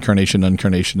the incarnation,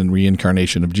 uncarnation, and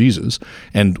reincarnation of Jesus.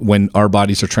 And when our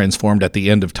bodies are transformed at the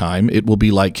end of time, it will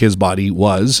be like his body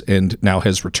was and now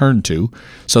has returned to.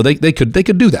 So they could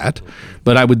do that.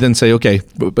 But I would then say, okay,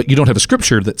 but you don't have a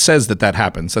scripture that says that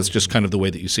happens. That's just kind of the way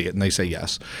that you see it. And they say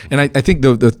yes. And I think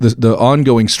the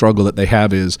ongoing struggle that they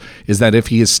have is that if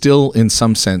he is still in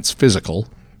some sense physical,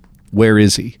 where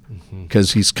is he?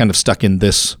 Because he's kind of stuck in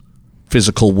this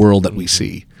physical world that we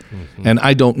see. And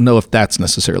I don't know if that's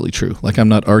necessarily true. Like, I'm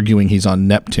not arguing he's on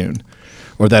Neptune,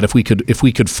 or that if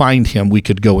we could find him, we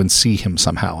could go and see him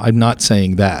somehow. I'm not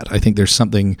saying that. I think there's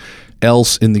something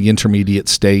else in the intermediate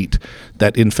state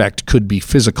that in fact could be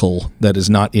physical that is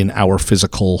not in our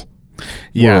physical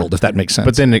world, if that makes sense.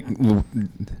 But then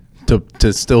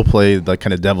to still play the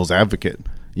kind of devil's advocate,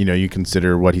 you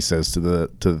consider what he says to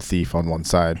the thief on one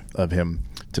side of him.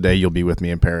 Today you'll be with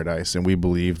me in paradise. And we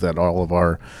believe that all of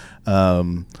our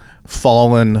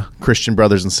fallen Christian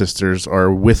brothers and sisters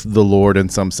are with the Lord in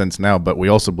some sense now, but we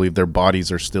also believe their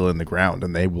bodies are still in the ground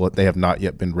and they have not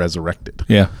yet been resurrected.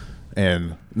 Yeah.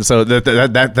 And so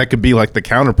that could be like the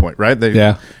counterpoint, right?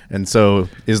 And so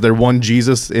is there one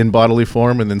Jesus in bodily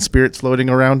form and then spirits floating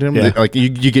around him? Yeah. Like you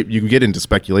can get into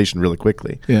speculation really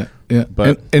quickly. Yeah.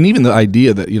 But and even the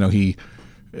idea that he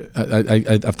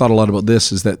I've thought a lot about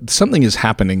this, is that something is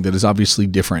happening that is obviously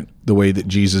different, the way that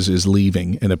Jesus is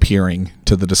leaving and appearing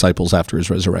to the disciples after his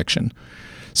resurrection.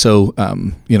 So,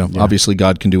 obviously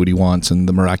God can do what he wants and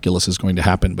the miraculous is going to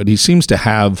happen, but he seems to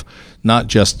have not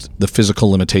just the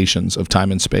physical limitations of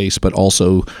time and space, but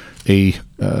also a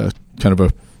kind of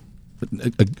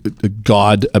a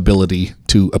God ability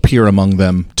to appear among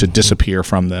them, to disappear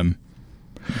from them.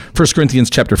 1 Corinthians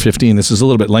chapter 15, this is a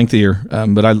little bit lengthier,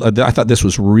 but I thought this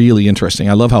was really interesting.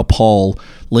 I love how Paul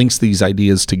links these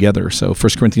ideas together. So 1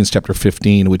 Corinthians chapter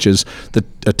 15, which is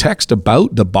a text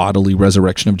about the bodily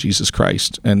resurrection of Jesus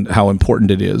Christ and how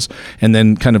important it is, and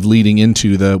then kind of leading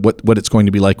into what it's going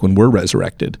to be like when we're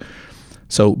resurrected.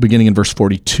 So beginning in verse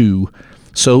 42,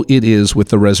 so it is with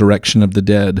the resurrection of the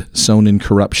dead, sown in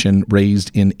corruption,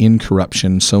 raised in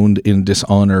incorruption, sown in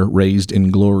dishonor, raised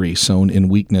in glory, sown in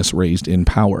weakness, raised in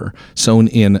power, sown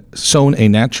a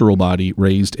natural body,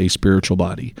 raised a spiritual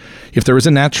body. If there is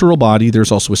a natural body,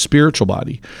 there's also a spiritual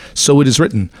body. So it is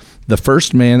written, the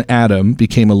first man, Adam,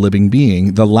 became a living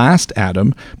being. The last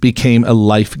Adam became a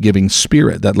life-giving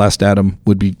spirit. That last Adam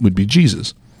would be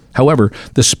Jesus. However,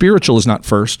 the spiritual is not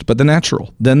first, but the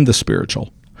natural, then the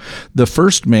spiritual. The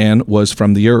first man was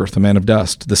from the earth, a man of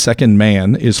dust. The second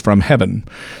man is from heaven.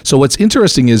 So what's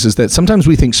interesting is that sometimes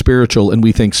we think spiritual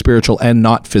and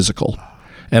not physical.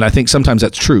 And I think sometimes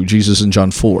that's true. Jesus in John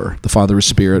 4, the Father is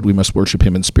spirit. We must worship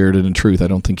him in spirit and in truth. I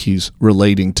don't think he's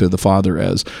relating to the Father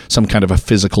as some kind of a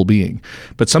physical being.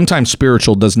 But sometimes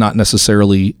spiritual does not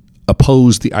necessarily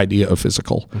oppose the idea of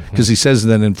physical. Because he says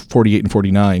then in 48 and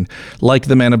 49, like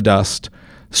the man of dust,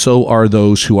 so are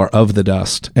those who are of the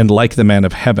dust, and like the man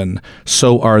of heaven,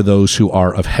 so are those who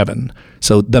are of heaven.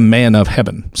 So the man of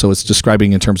heaven. So it's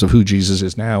describing in terms of who Jesus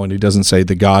is now, and he doesn't say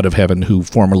the God of heaven who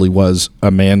formerly was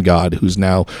a man God who's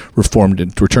now reformed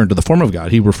and returned to the form of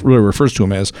God. He really refers to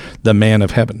him as the man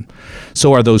of heaven.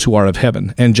 So are those who are of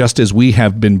heaven. And just as we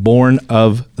have been born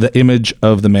of the image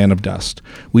of the man of dust,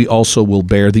 we also will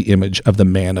bear the image of the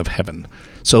man of heaven.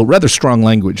 So rather strong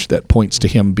language that points to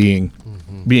him being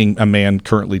a man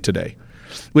currently today,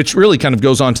 which really kind of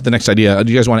goes on to the next idea.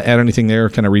 Do you guys want to add anything there?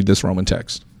 Can I read this Roman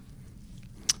text?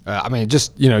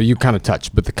 You kind of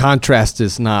touched, but the contrast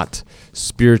is not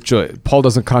spiritual. Paul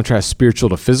doesn't contrast spiritual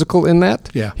to physical in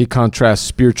that. Yeah. He contrasts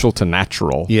spiritual to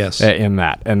natural. Yes. In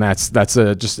that. And that's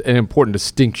just an important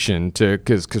distinction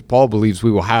because Paul believes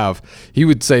he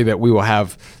would say that we will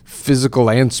have physical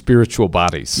and spiritual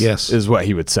bodies. Yes. Is what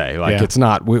he would say. It's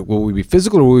not, will we be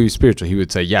physical or will we be spiritual? He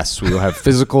would say, yes, we will have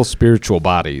physical, spiritual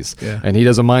bodies. Yeah. And he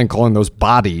doesn't mind calling those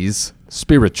bodies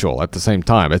spiritual at the same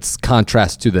time. It's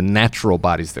contrast to the natural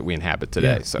bodies that we inhabit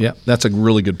today. Yeah, so yeah, that's a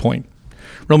really good point.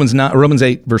 Romans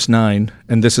 8, verse 9,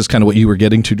 and this is kind of what you were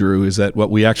getting to, Drew, is that what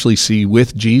we actually see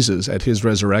with Jesus at his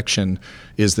resurrection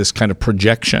is this kind of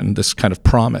projection, this kind of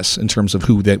promise in terms of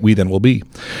who that we then will be.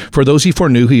 For those he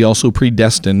foreknew, he also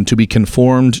predestined to be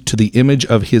conformed to the image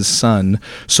of his Son,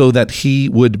 so that he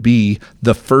would be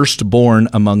the firstborn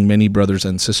among many brothers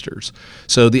and sisters.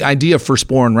 So the idea of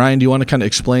firstborn, Ryan, do you want to kind of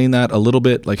explain that a little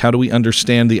bit? Like, how do we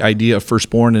understand the idea of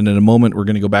firstborn? And in a moment, we're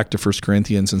going to go back to 1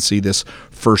 Corinthians and see this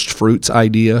first fruits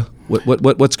idea.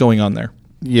 What's going on there?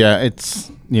 Yeah, it's,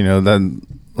 then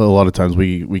a lot of times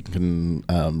we can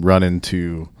run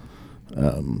into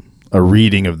a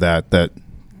reading of that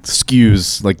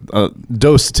skews, like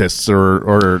Docetists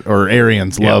or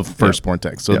Arians love firstborn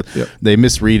text. So they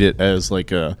misread it as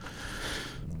like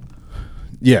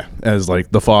as like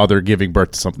the Father giving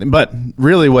birth to something. But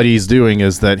really what he's doing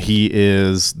is that he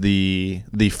is the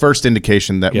first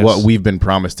indication that what we've been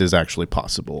promised is actually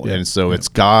possible. Yeah. And so it's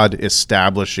God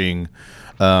establishing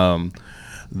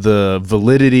the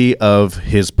validity of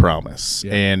his promise.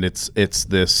 Yeah. And it's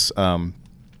this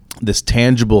this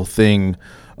tangible thing.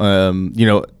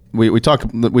 We talk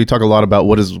a lot about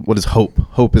what is hope.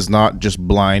 Hope is not just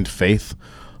blind faith.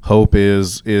 Hope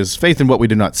is faith in what we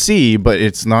do not see, but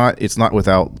it's not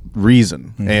without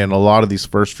reason. Mm-hmm. And a lot of these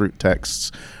first fruit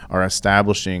texts are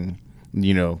establishing,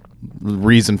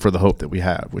 reason for the hope that we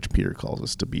have, which Peter calls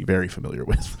us to be very familiar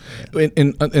with.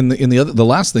 And the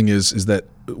last thing is that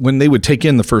when they would take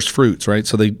in the first fruits, right?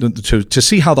 So they to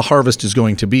see how the harvest is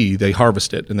going to be, they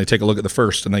harvest it and they take a look at the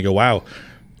first and they go, wow,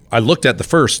 I looked at the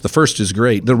first. The first is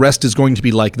great. The rest is going to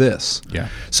be like this. Yeah.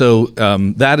 So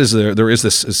that is there is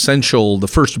this essential, the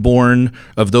firstborn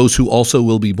of those who also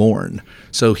will be born.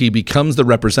 So he becomes the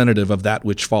representative of that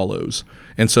which follows.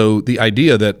 And so the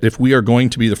idea that if we are going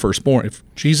to be the firstborn, if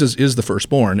Jesus is the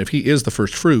firstborn, if he is the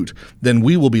first fruit, then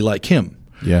we will be like him.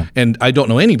 Yeah. And I don't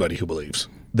know anybody who believes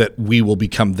that we will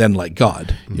become then like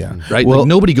God. Yeah. Right? Well, like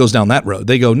nobody goes down that road.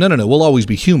 They go, no, we'll always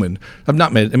be human.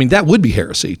 That would be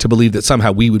heresy to believe that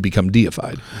somehow we would become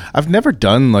deified. I've never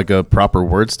done like a proper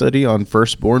word study on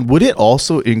firstborn. Would it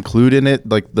also include in it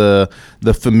like the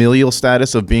familial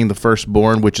status of being the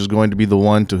firstborn, which is going to be the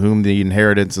one to whom the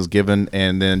inheritance is given,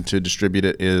 and then to distribute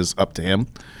it is up to him?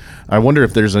 I wonder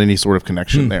if there's any sort of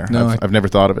connection there. No, I've never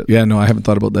thought of it. Yeah, no, I haven't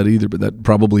thought about that either, but that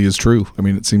probably is true. I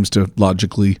mean, it seems to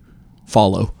logically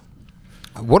follow.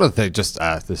 One of the things, just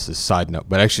this is a side note,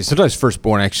 but actually sometimes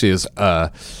firstborn actually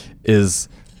is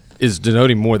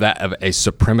denoting more that of a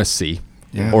supremacy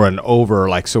or an over,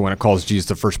 like, so when it calls Jesus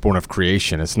the firstborn of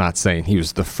creation, it's not saying he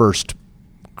was the first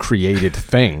created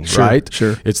thing, right?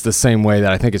 Sure. It's the same way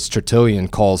that I think it's Tertullian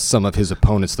calls some of his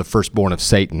opponents the firstborn of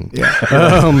Satan. Yeah.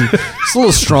 It's a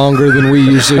little stronger than we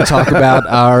usually talk about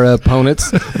our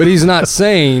opponents, but he's not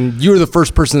saying you're the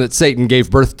first person that Satan gave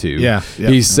birth to. Yeah.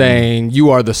 He's saying you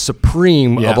are the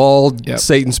supreme of all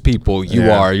Satan's people.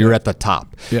 You're at the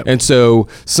top. Yep. And so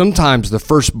sometimes the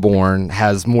firstborn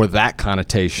has more that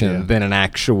connotation than an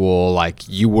actual, like,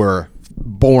 you were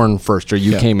born first or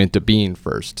you came into being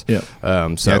first. So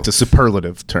it's a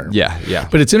superlative term. Yeah.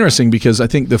 But it's interesting because I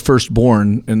think the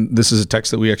firstborn, and this is a text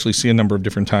that we actually see a number of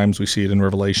different times. We see it in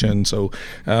Revelation, so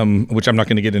which I'm not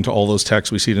going to get into all those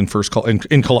texts. We see it in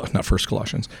not First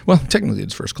Colossians. Well, technically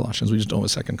it's First Colossians. We just don't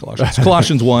have Second Colossians.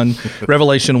 Colossians 1,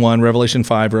 Revelation 1, Revelation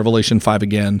 5, Revelation 5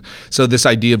 again. So this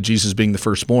idea of Jesus being the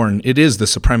firstborn, it is the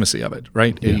supremacy of it,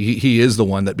 right? Yeah. He is the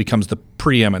one that becomes the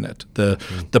preeminent,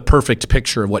 the perfect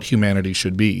picture of what humanity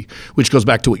should be, which goes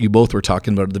back to what you both were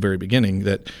talking about at the very beginning,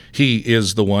 that he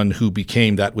is the one who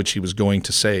became that which he was going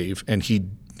to save, and he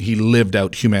lived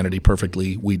out humanity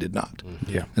perfectly. We did not.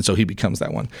 Yeah. And so he becomes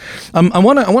that one. I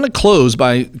want to close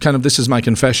by kind of, this is my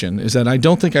confession, is that I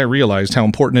don't think I realized how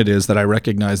important it is that I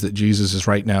recognize that Jesus is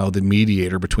right now the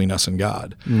mediator between us and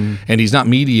God. And he's not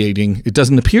mediating, it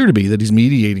doesn't appear to be that he's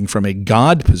mediating from a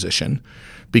God position,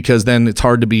 because then it's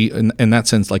hard to be, in that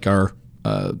sense, like our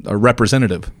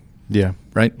representative. Yeah.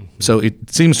 Right? So it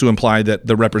seems to imply that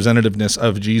the representativeness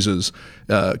of Jesus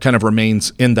kind of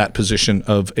remains in that position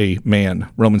of a man.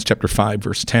 Romans chapter 5,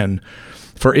 verse 10.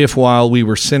 For if while we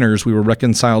were sinners, we were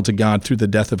reconciled to God through the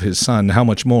death of his Son, how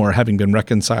much more, having been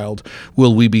reconciled,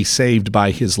 will we be saved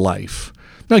by his life?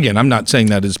 Now, again, I'm not saying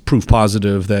that is proof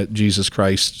positive that Jesus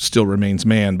Christ still remains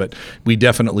man, but we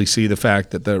definitely see the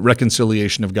fact that the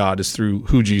reconciliation of God is through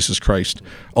who Jesus Christ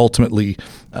ultimately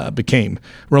became.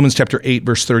 Romans chapter 8,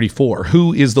 verse 34,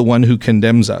 who is the one who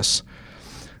condemns us?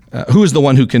 Who is the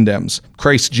one who condemns?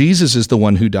 Christ Jesus is the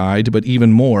one who died, but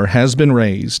even more, has been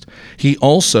raised. He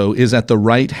also is at the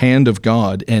right hand of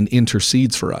God and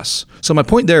intercedes for us. So my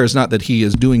point there is not that he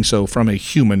is doing so from a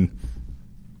human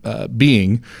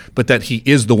being, but that he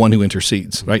is the one who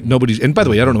intercedes, right? And by the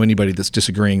way, I don't know anybody that's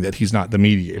disagreeing that he's not the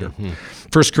mediator.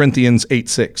 1 Corinthians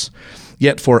 8:6.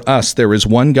 Yet for us there is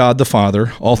one God the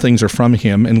Father, all things are from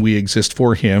him, and we exist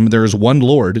for him. There is one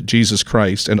Lord, Jesus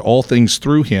Christ, and all things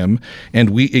through him,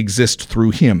 and we exist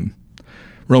through him.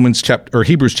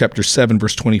 Hebrews chapter 7,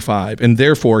 verse 25. And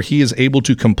therefore he is able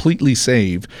to completely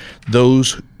save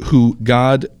those who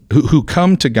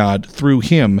come to God through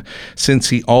him, since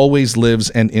he always lives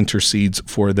and intercedes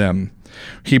for them.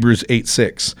 Hebrews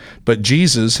 8:6. But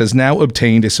Jesus has now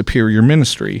obtained a superior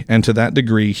ministry, and to that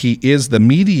degree he is the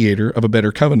mediator of a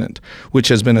better covenant, which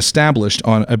has been established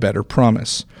on a better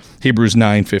promise. Hebrews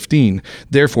 9:15.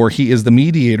 Therefore he is the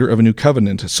mediator of a new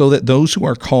covenant, so that those who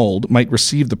are called might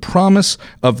receive the promise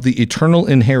of the eternal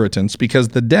inheritance, because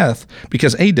a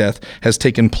death has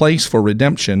taken place for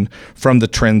redemption from the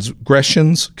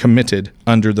transgressions committed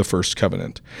under the first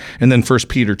covenant. And then 1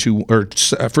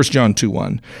 John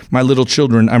 2:1. My little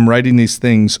children, I'm writing these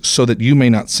things so that you may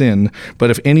not sin, but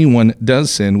if anyone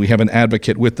does sin, we have an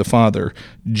advocate with the Father,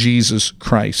 Jesus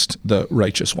Christ, the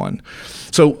righteous one.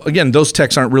 So again, those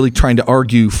texts aren't really trying to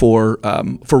argue for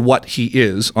what he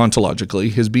is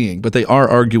ontologically, his being, but they are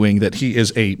arguing that he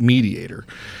is a mediator.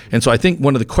 And so I think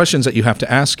one of the questions that you have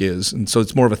to ask is, and so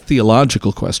it's more of a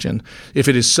theological question, if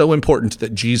it is so important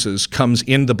that Jesus comes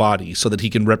in the body so that he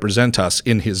can represent us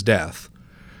in his death,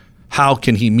 how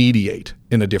can he mediate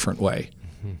in a different way?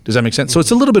 Does that make sense? So it's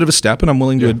a little bit of a step, and I'm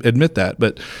willing to admit that.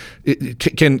 But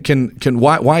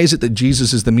why is it that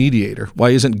Jesus is the mediator? Why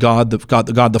isn't God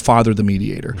the Father the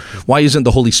mediator? Why isn't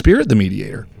the Holy Spirit the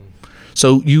mediator?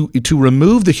 So to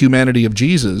remove the humanity of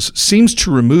Jesus seems to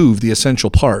remove the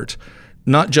essential part,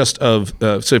 not just of.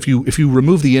 So if you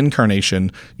remove the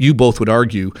incarnation, you both would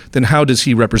argue, then how does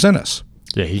he represent us?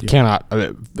 Yeah, he cannot,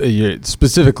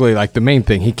 specifically, like the main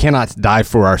thing, he cannot die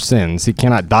for our sins. He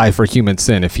cannot die for human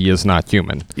sin if he is not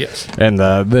human. Yes. And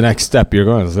the next step you're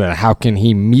going to say, how can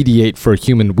he mediate for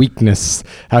human weakness?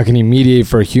 How can he mediate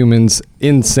for humans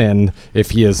in sin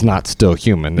if he is not still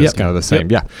human? It's kind of the same.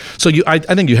 Yep. Yeah. So I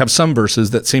think you have some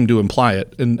verses that seem to imply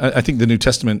it. And I think the New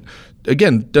Testament,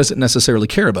 again, doesn't necessarily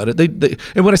care about it. They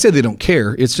and when I say they don't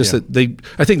care, it's just that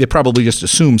I think they probably just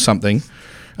assume something.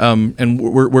 And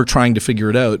we're trying to figure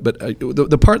it out. But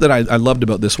the part that I loved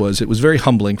about this was it was very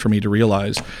humbling for me to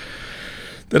realize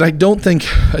that I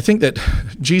think that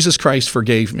Jesus Christ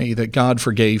forgave me, that God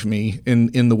forgave me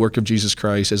in the work of Jesus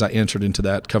Christ as I entered into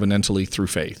that covenantally through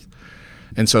faith.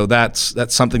 And so that's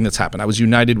something that's happened. I was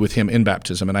united with him in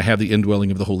baptism, and I have the indwelling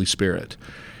of the Holy Spirit.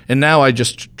 And now I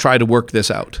just try to work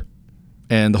this out.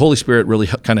 And the Holy Spirit really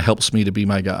kind of helps me to be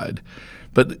my guide.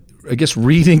 But I guess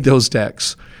reading those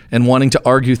texts and wanting to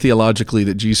argue theologically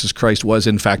that Jesus Christ was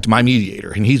in fact my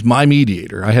mediator, and he's my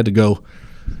mediator, I had to go,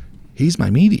 he's my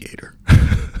mediator.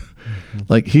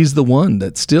 Like he's the one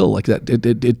that's still like that.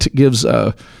 It gives,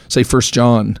 say 1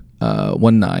 John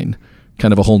 1:9,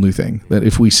 kind of a whole new thing, that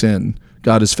if we sin,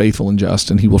 God is faithful and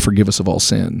just, and he will forgive us of all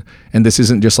sin. And this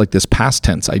isn't just like this past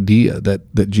tense idea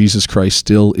that Jesus Christ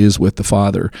still is with the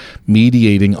Father,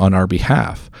 mediating on our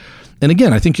behalf. And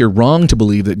again, I think you're wrong to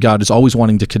believe that God is always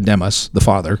wanting to condemn us, the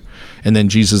Father, and then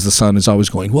Jesus the Son is always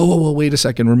going, whoa, wait a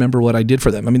second, remember what I did for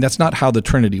them. I mean, that's not how the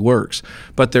Trinity works.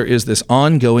 But there is this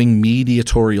ongoing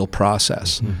mediatorial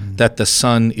process that the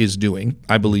Son is doing.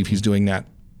 I believe he's doing that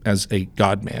as a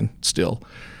God-man still.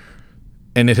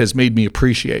 And it has made me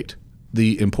appreciate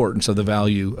the importance of the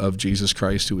value of Jesus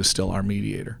Christ, who is still our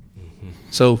mediator.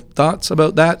 So thoughts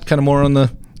about that, kind of more on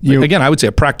the... Again, I would say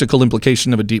a practical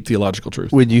implication of a deep theological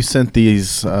truth. When you sent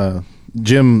these,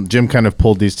 Jim kind of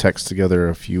pulled these texts together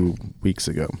a few weeks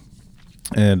ago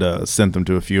and sent them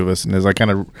to a few of us. And as I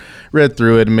kind of read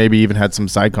through it and maybe even had some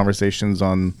side conversations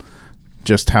on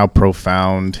just how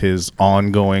profound his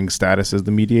ongoing status as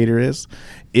the mediator is,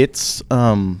 it's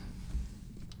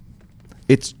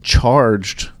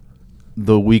charged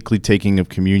the weekly taking of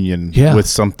communion with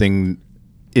something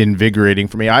invigorating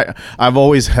for me. I've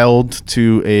always held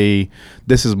to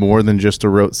this is more than just a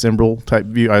rote symbol type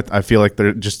view. I feel like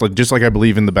they're just like I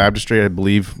believe in the baptistry. I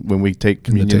believe when we take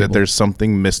communion that there's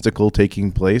something mystical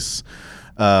taking place.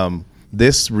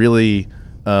 This really,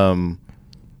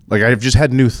 like I've just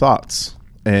had new thoughts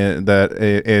and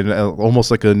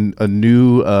almost like a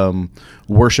new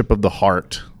worship of the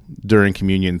heart during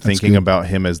communion, thinking about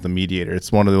him as the mediator. It's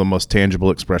one of the most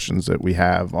tangible expressions that we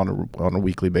have on a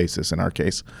weekly basis in our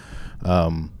case,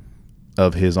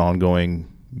 of his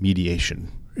ongoing mediation.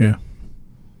 Yeah.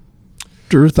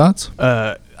 Drew, thoughts?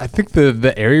 I think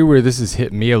the area where this has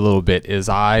hit me a little bit is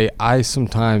I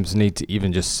sometimes need to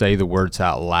even just say the words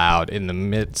out loud in the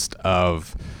midst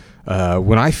of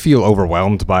when I feel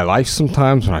overwhelmed by life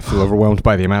sometimes, when I feel overwhelmed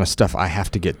by the amount of stuff I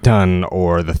have to get done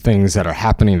or the things that are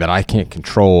happening that I can't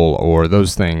control or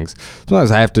those things,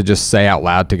 sometimes I have to just say out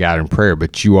loud to God in prayer,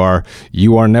 but you are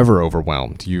never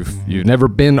overwhelmed. You've never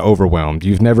been overwhelmed.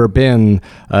 You've never been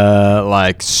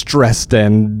like stressed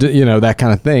and, that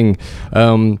kind of thing.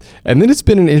 And then it's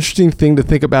been an interesting thing to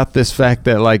think about this fact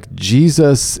that like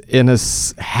Jesus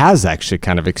has actually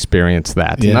kind of experienced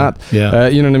that. You know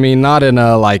what I mean? Not in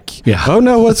a like, oh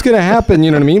no, what's going to happen?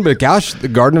 You know what I mean? But gosh, the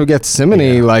Garden of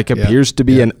Gethsemane appears to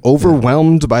be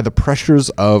overwhelmed by the pressures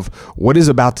of what is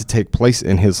about to take place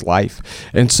in his life.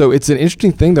 And so it's an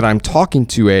interesting thing that I'm talking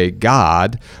to a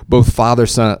God, both Father,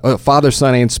 Son,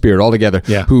 and Spirit all together,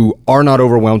 who are not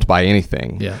overwhelmed by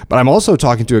anything. Yeah. But I'm also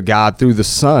talking to a God through the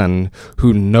Son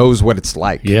who knows what it's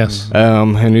like. Yes.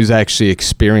 And who's actually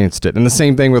experienced it. And the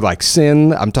same thing with like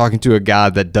sin. I'm talking to a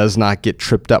God that does not get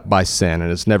tripped up by sin and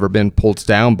has never been pulled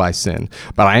down by sin.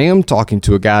 But I am talking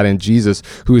to a God in Jesus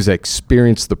who has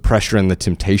experienced the pressure and the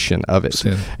temptation of it.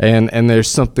 Sin. And there's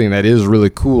something that is really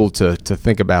cool to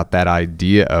think about that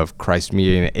idea of Christ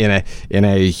mediating in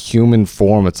a human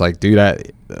form. It's like,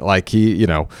 dude, like he,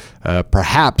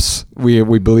 perhaps we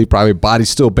believe probably body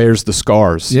still bears the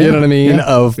scars, you know what I mean,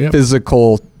 of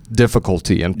physical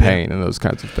difficulty and pain and those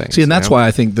kinds of things. See, and that's why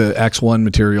I think the Acts 1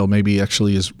 material maybe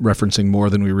actually is referencing more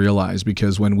than we realize,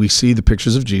 because when we see the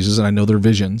pictures of Jesus, and I know they're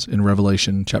visions in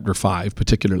Revelation chapter 5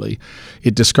 particularly,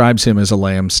 it describes him as a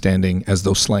lamb standing as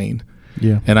though slain.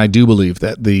 Yeah. And I do believe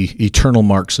that the eternal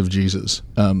marks of Jesus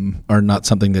are not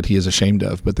something that he is ashamed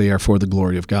of, but they are for the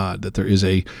glory of God, that there is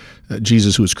a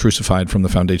Jesus who was crucified from the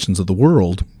foundations of the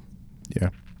world. Yeah.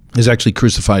 Is actually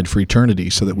crucified for eternity,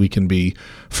 so that we can be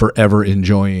forever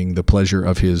enjoying the pleasure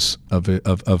of his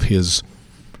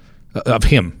of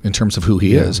him in terms of who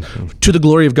he is, to the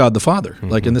glory of God the Father.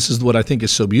 Like, and this is what I think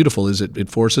is so beautiful, is it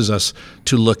forces us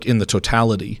to look in the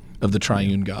totality of the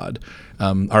triune God.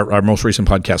 Our most recent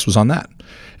podcast was on that.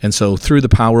 And so through the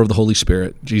power of the Holy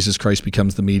Spirit, Jesus Christ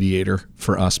becomes the mediator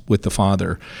for us with the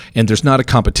Father. And there's not a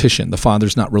competition. The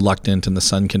Father's not reluctant and the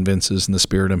Son convinces and the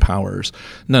Spirit empowers.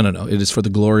 No. It is for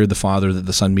the glory of the Father that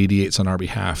the Son mediates on our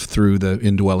behalf through the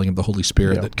indwelling of the Holy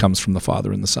Spirit that comes from the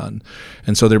Father and the Son.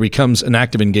 And so there becomes an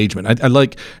active engagement. I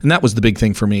like, and that was the big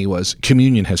thing for me, was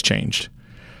communion has changed.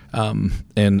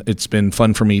 And it's been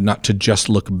fun for me not to just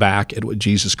look back at what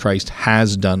Jesus Christ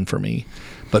has done for me,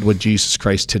 but what Jesus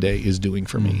Christ today is doing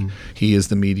for me. He is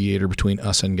the mediator between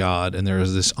us and God, and there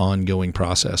is this ongoing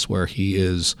process where he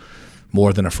is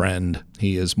more than a friend.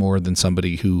 He is more than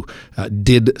somebody who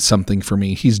did something for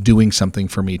me. He's doing something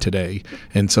for me today.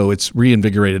 And so it's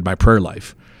reinvigorated my prayer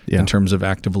life in terms of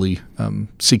actively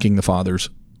seeking the Father's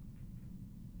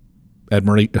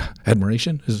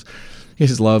admiration,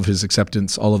 his love, his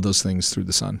acceptance, all of those things through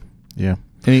the Son. Yeah.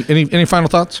 Any final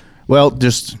thoughts? Well,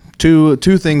 just two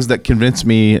things that convinced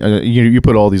me. You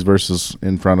put all these verses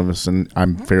in front of us, and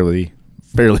I'm fairly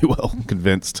well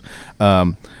convinced.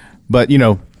 But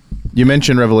you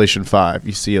mentioned Revelation 5.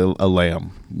 You see a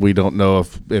lamb. We don't know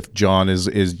if John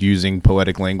is using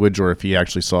poetic language or if he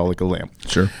actually saw like a lamb.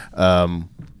 Sure. In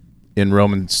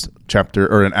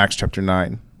in Acts chapter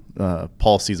 9,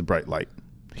 Paul sees a bright light.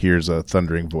 Hears a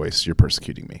thundering voice. You're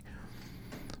persecuting me.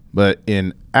 But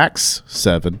in Acts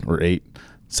 7 or 8.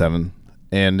 7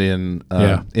 and in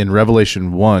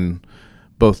Revelation 1,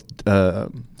 both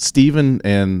Stephen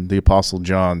and the Apostle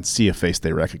John see a face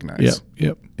they recognize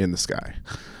in the sky,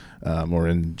 or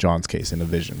in John's case, in a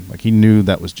vision. Like, he knew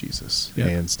that was Jesus,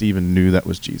 and Stephen knew that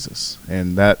was Jesus,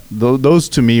 and that those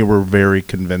to me were very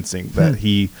convincing that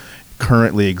he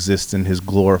currently exists in his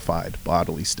glorified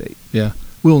bodily state. Yeah,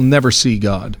 we'll never see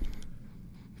God.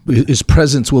 His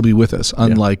presence will be with us,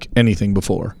 unlike anything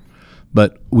before.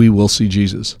 But we will see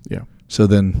Jesus. Yeah. So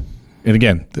then, and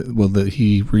again,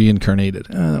 he reincarnated.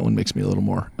 That one makes me a little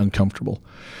more uncomfortable.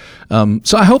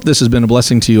 So I hope this has been a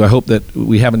blessing to you. I hope that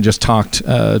we haven't just talked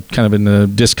kind of in a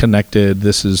disconnected,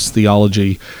 this is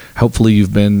theology. Hopefully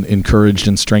you've been encouraged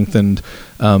and strengthened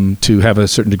to have a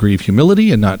certain degree of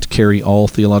humility and not to carry all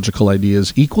theological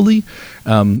ideas equally,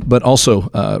 but also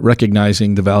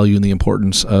recognizing the value and the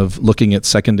importance of looking at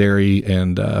secondary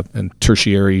and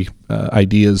tertiary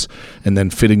ideas and then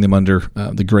fitting them under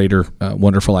the greater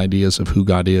wonderful ideas of who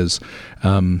God is.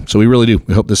 So we really do.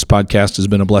 We hope this podcast has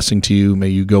been a blessing to you. May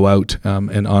you go out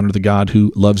and honor the God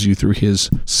who loves you through his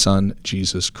Son,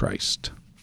 Jesus Christ.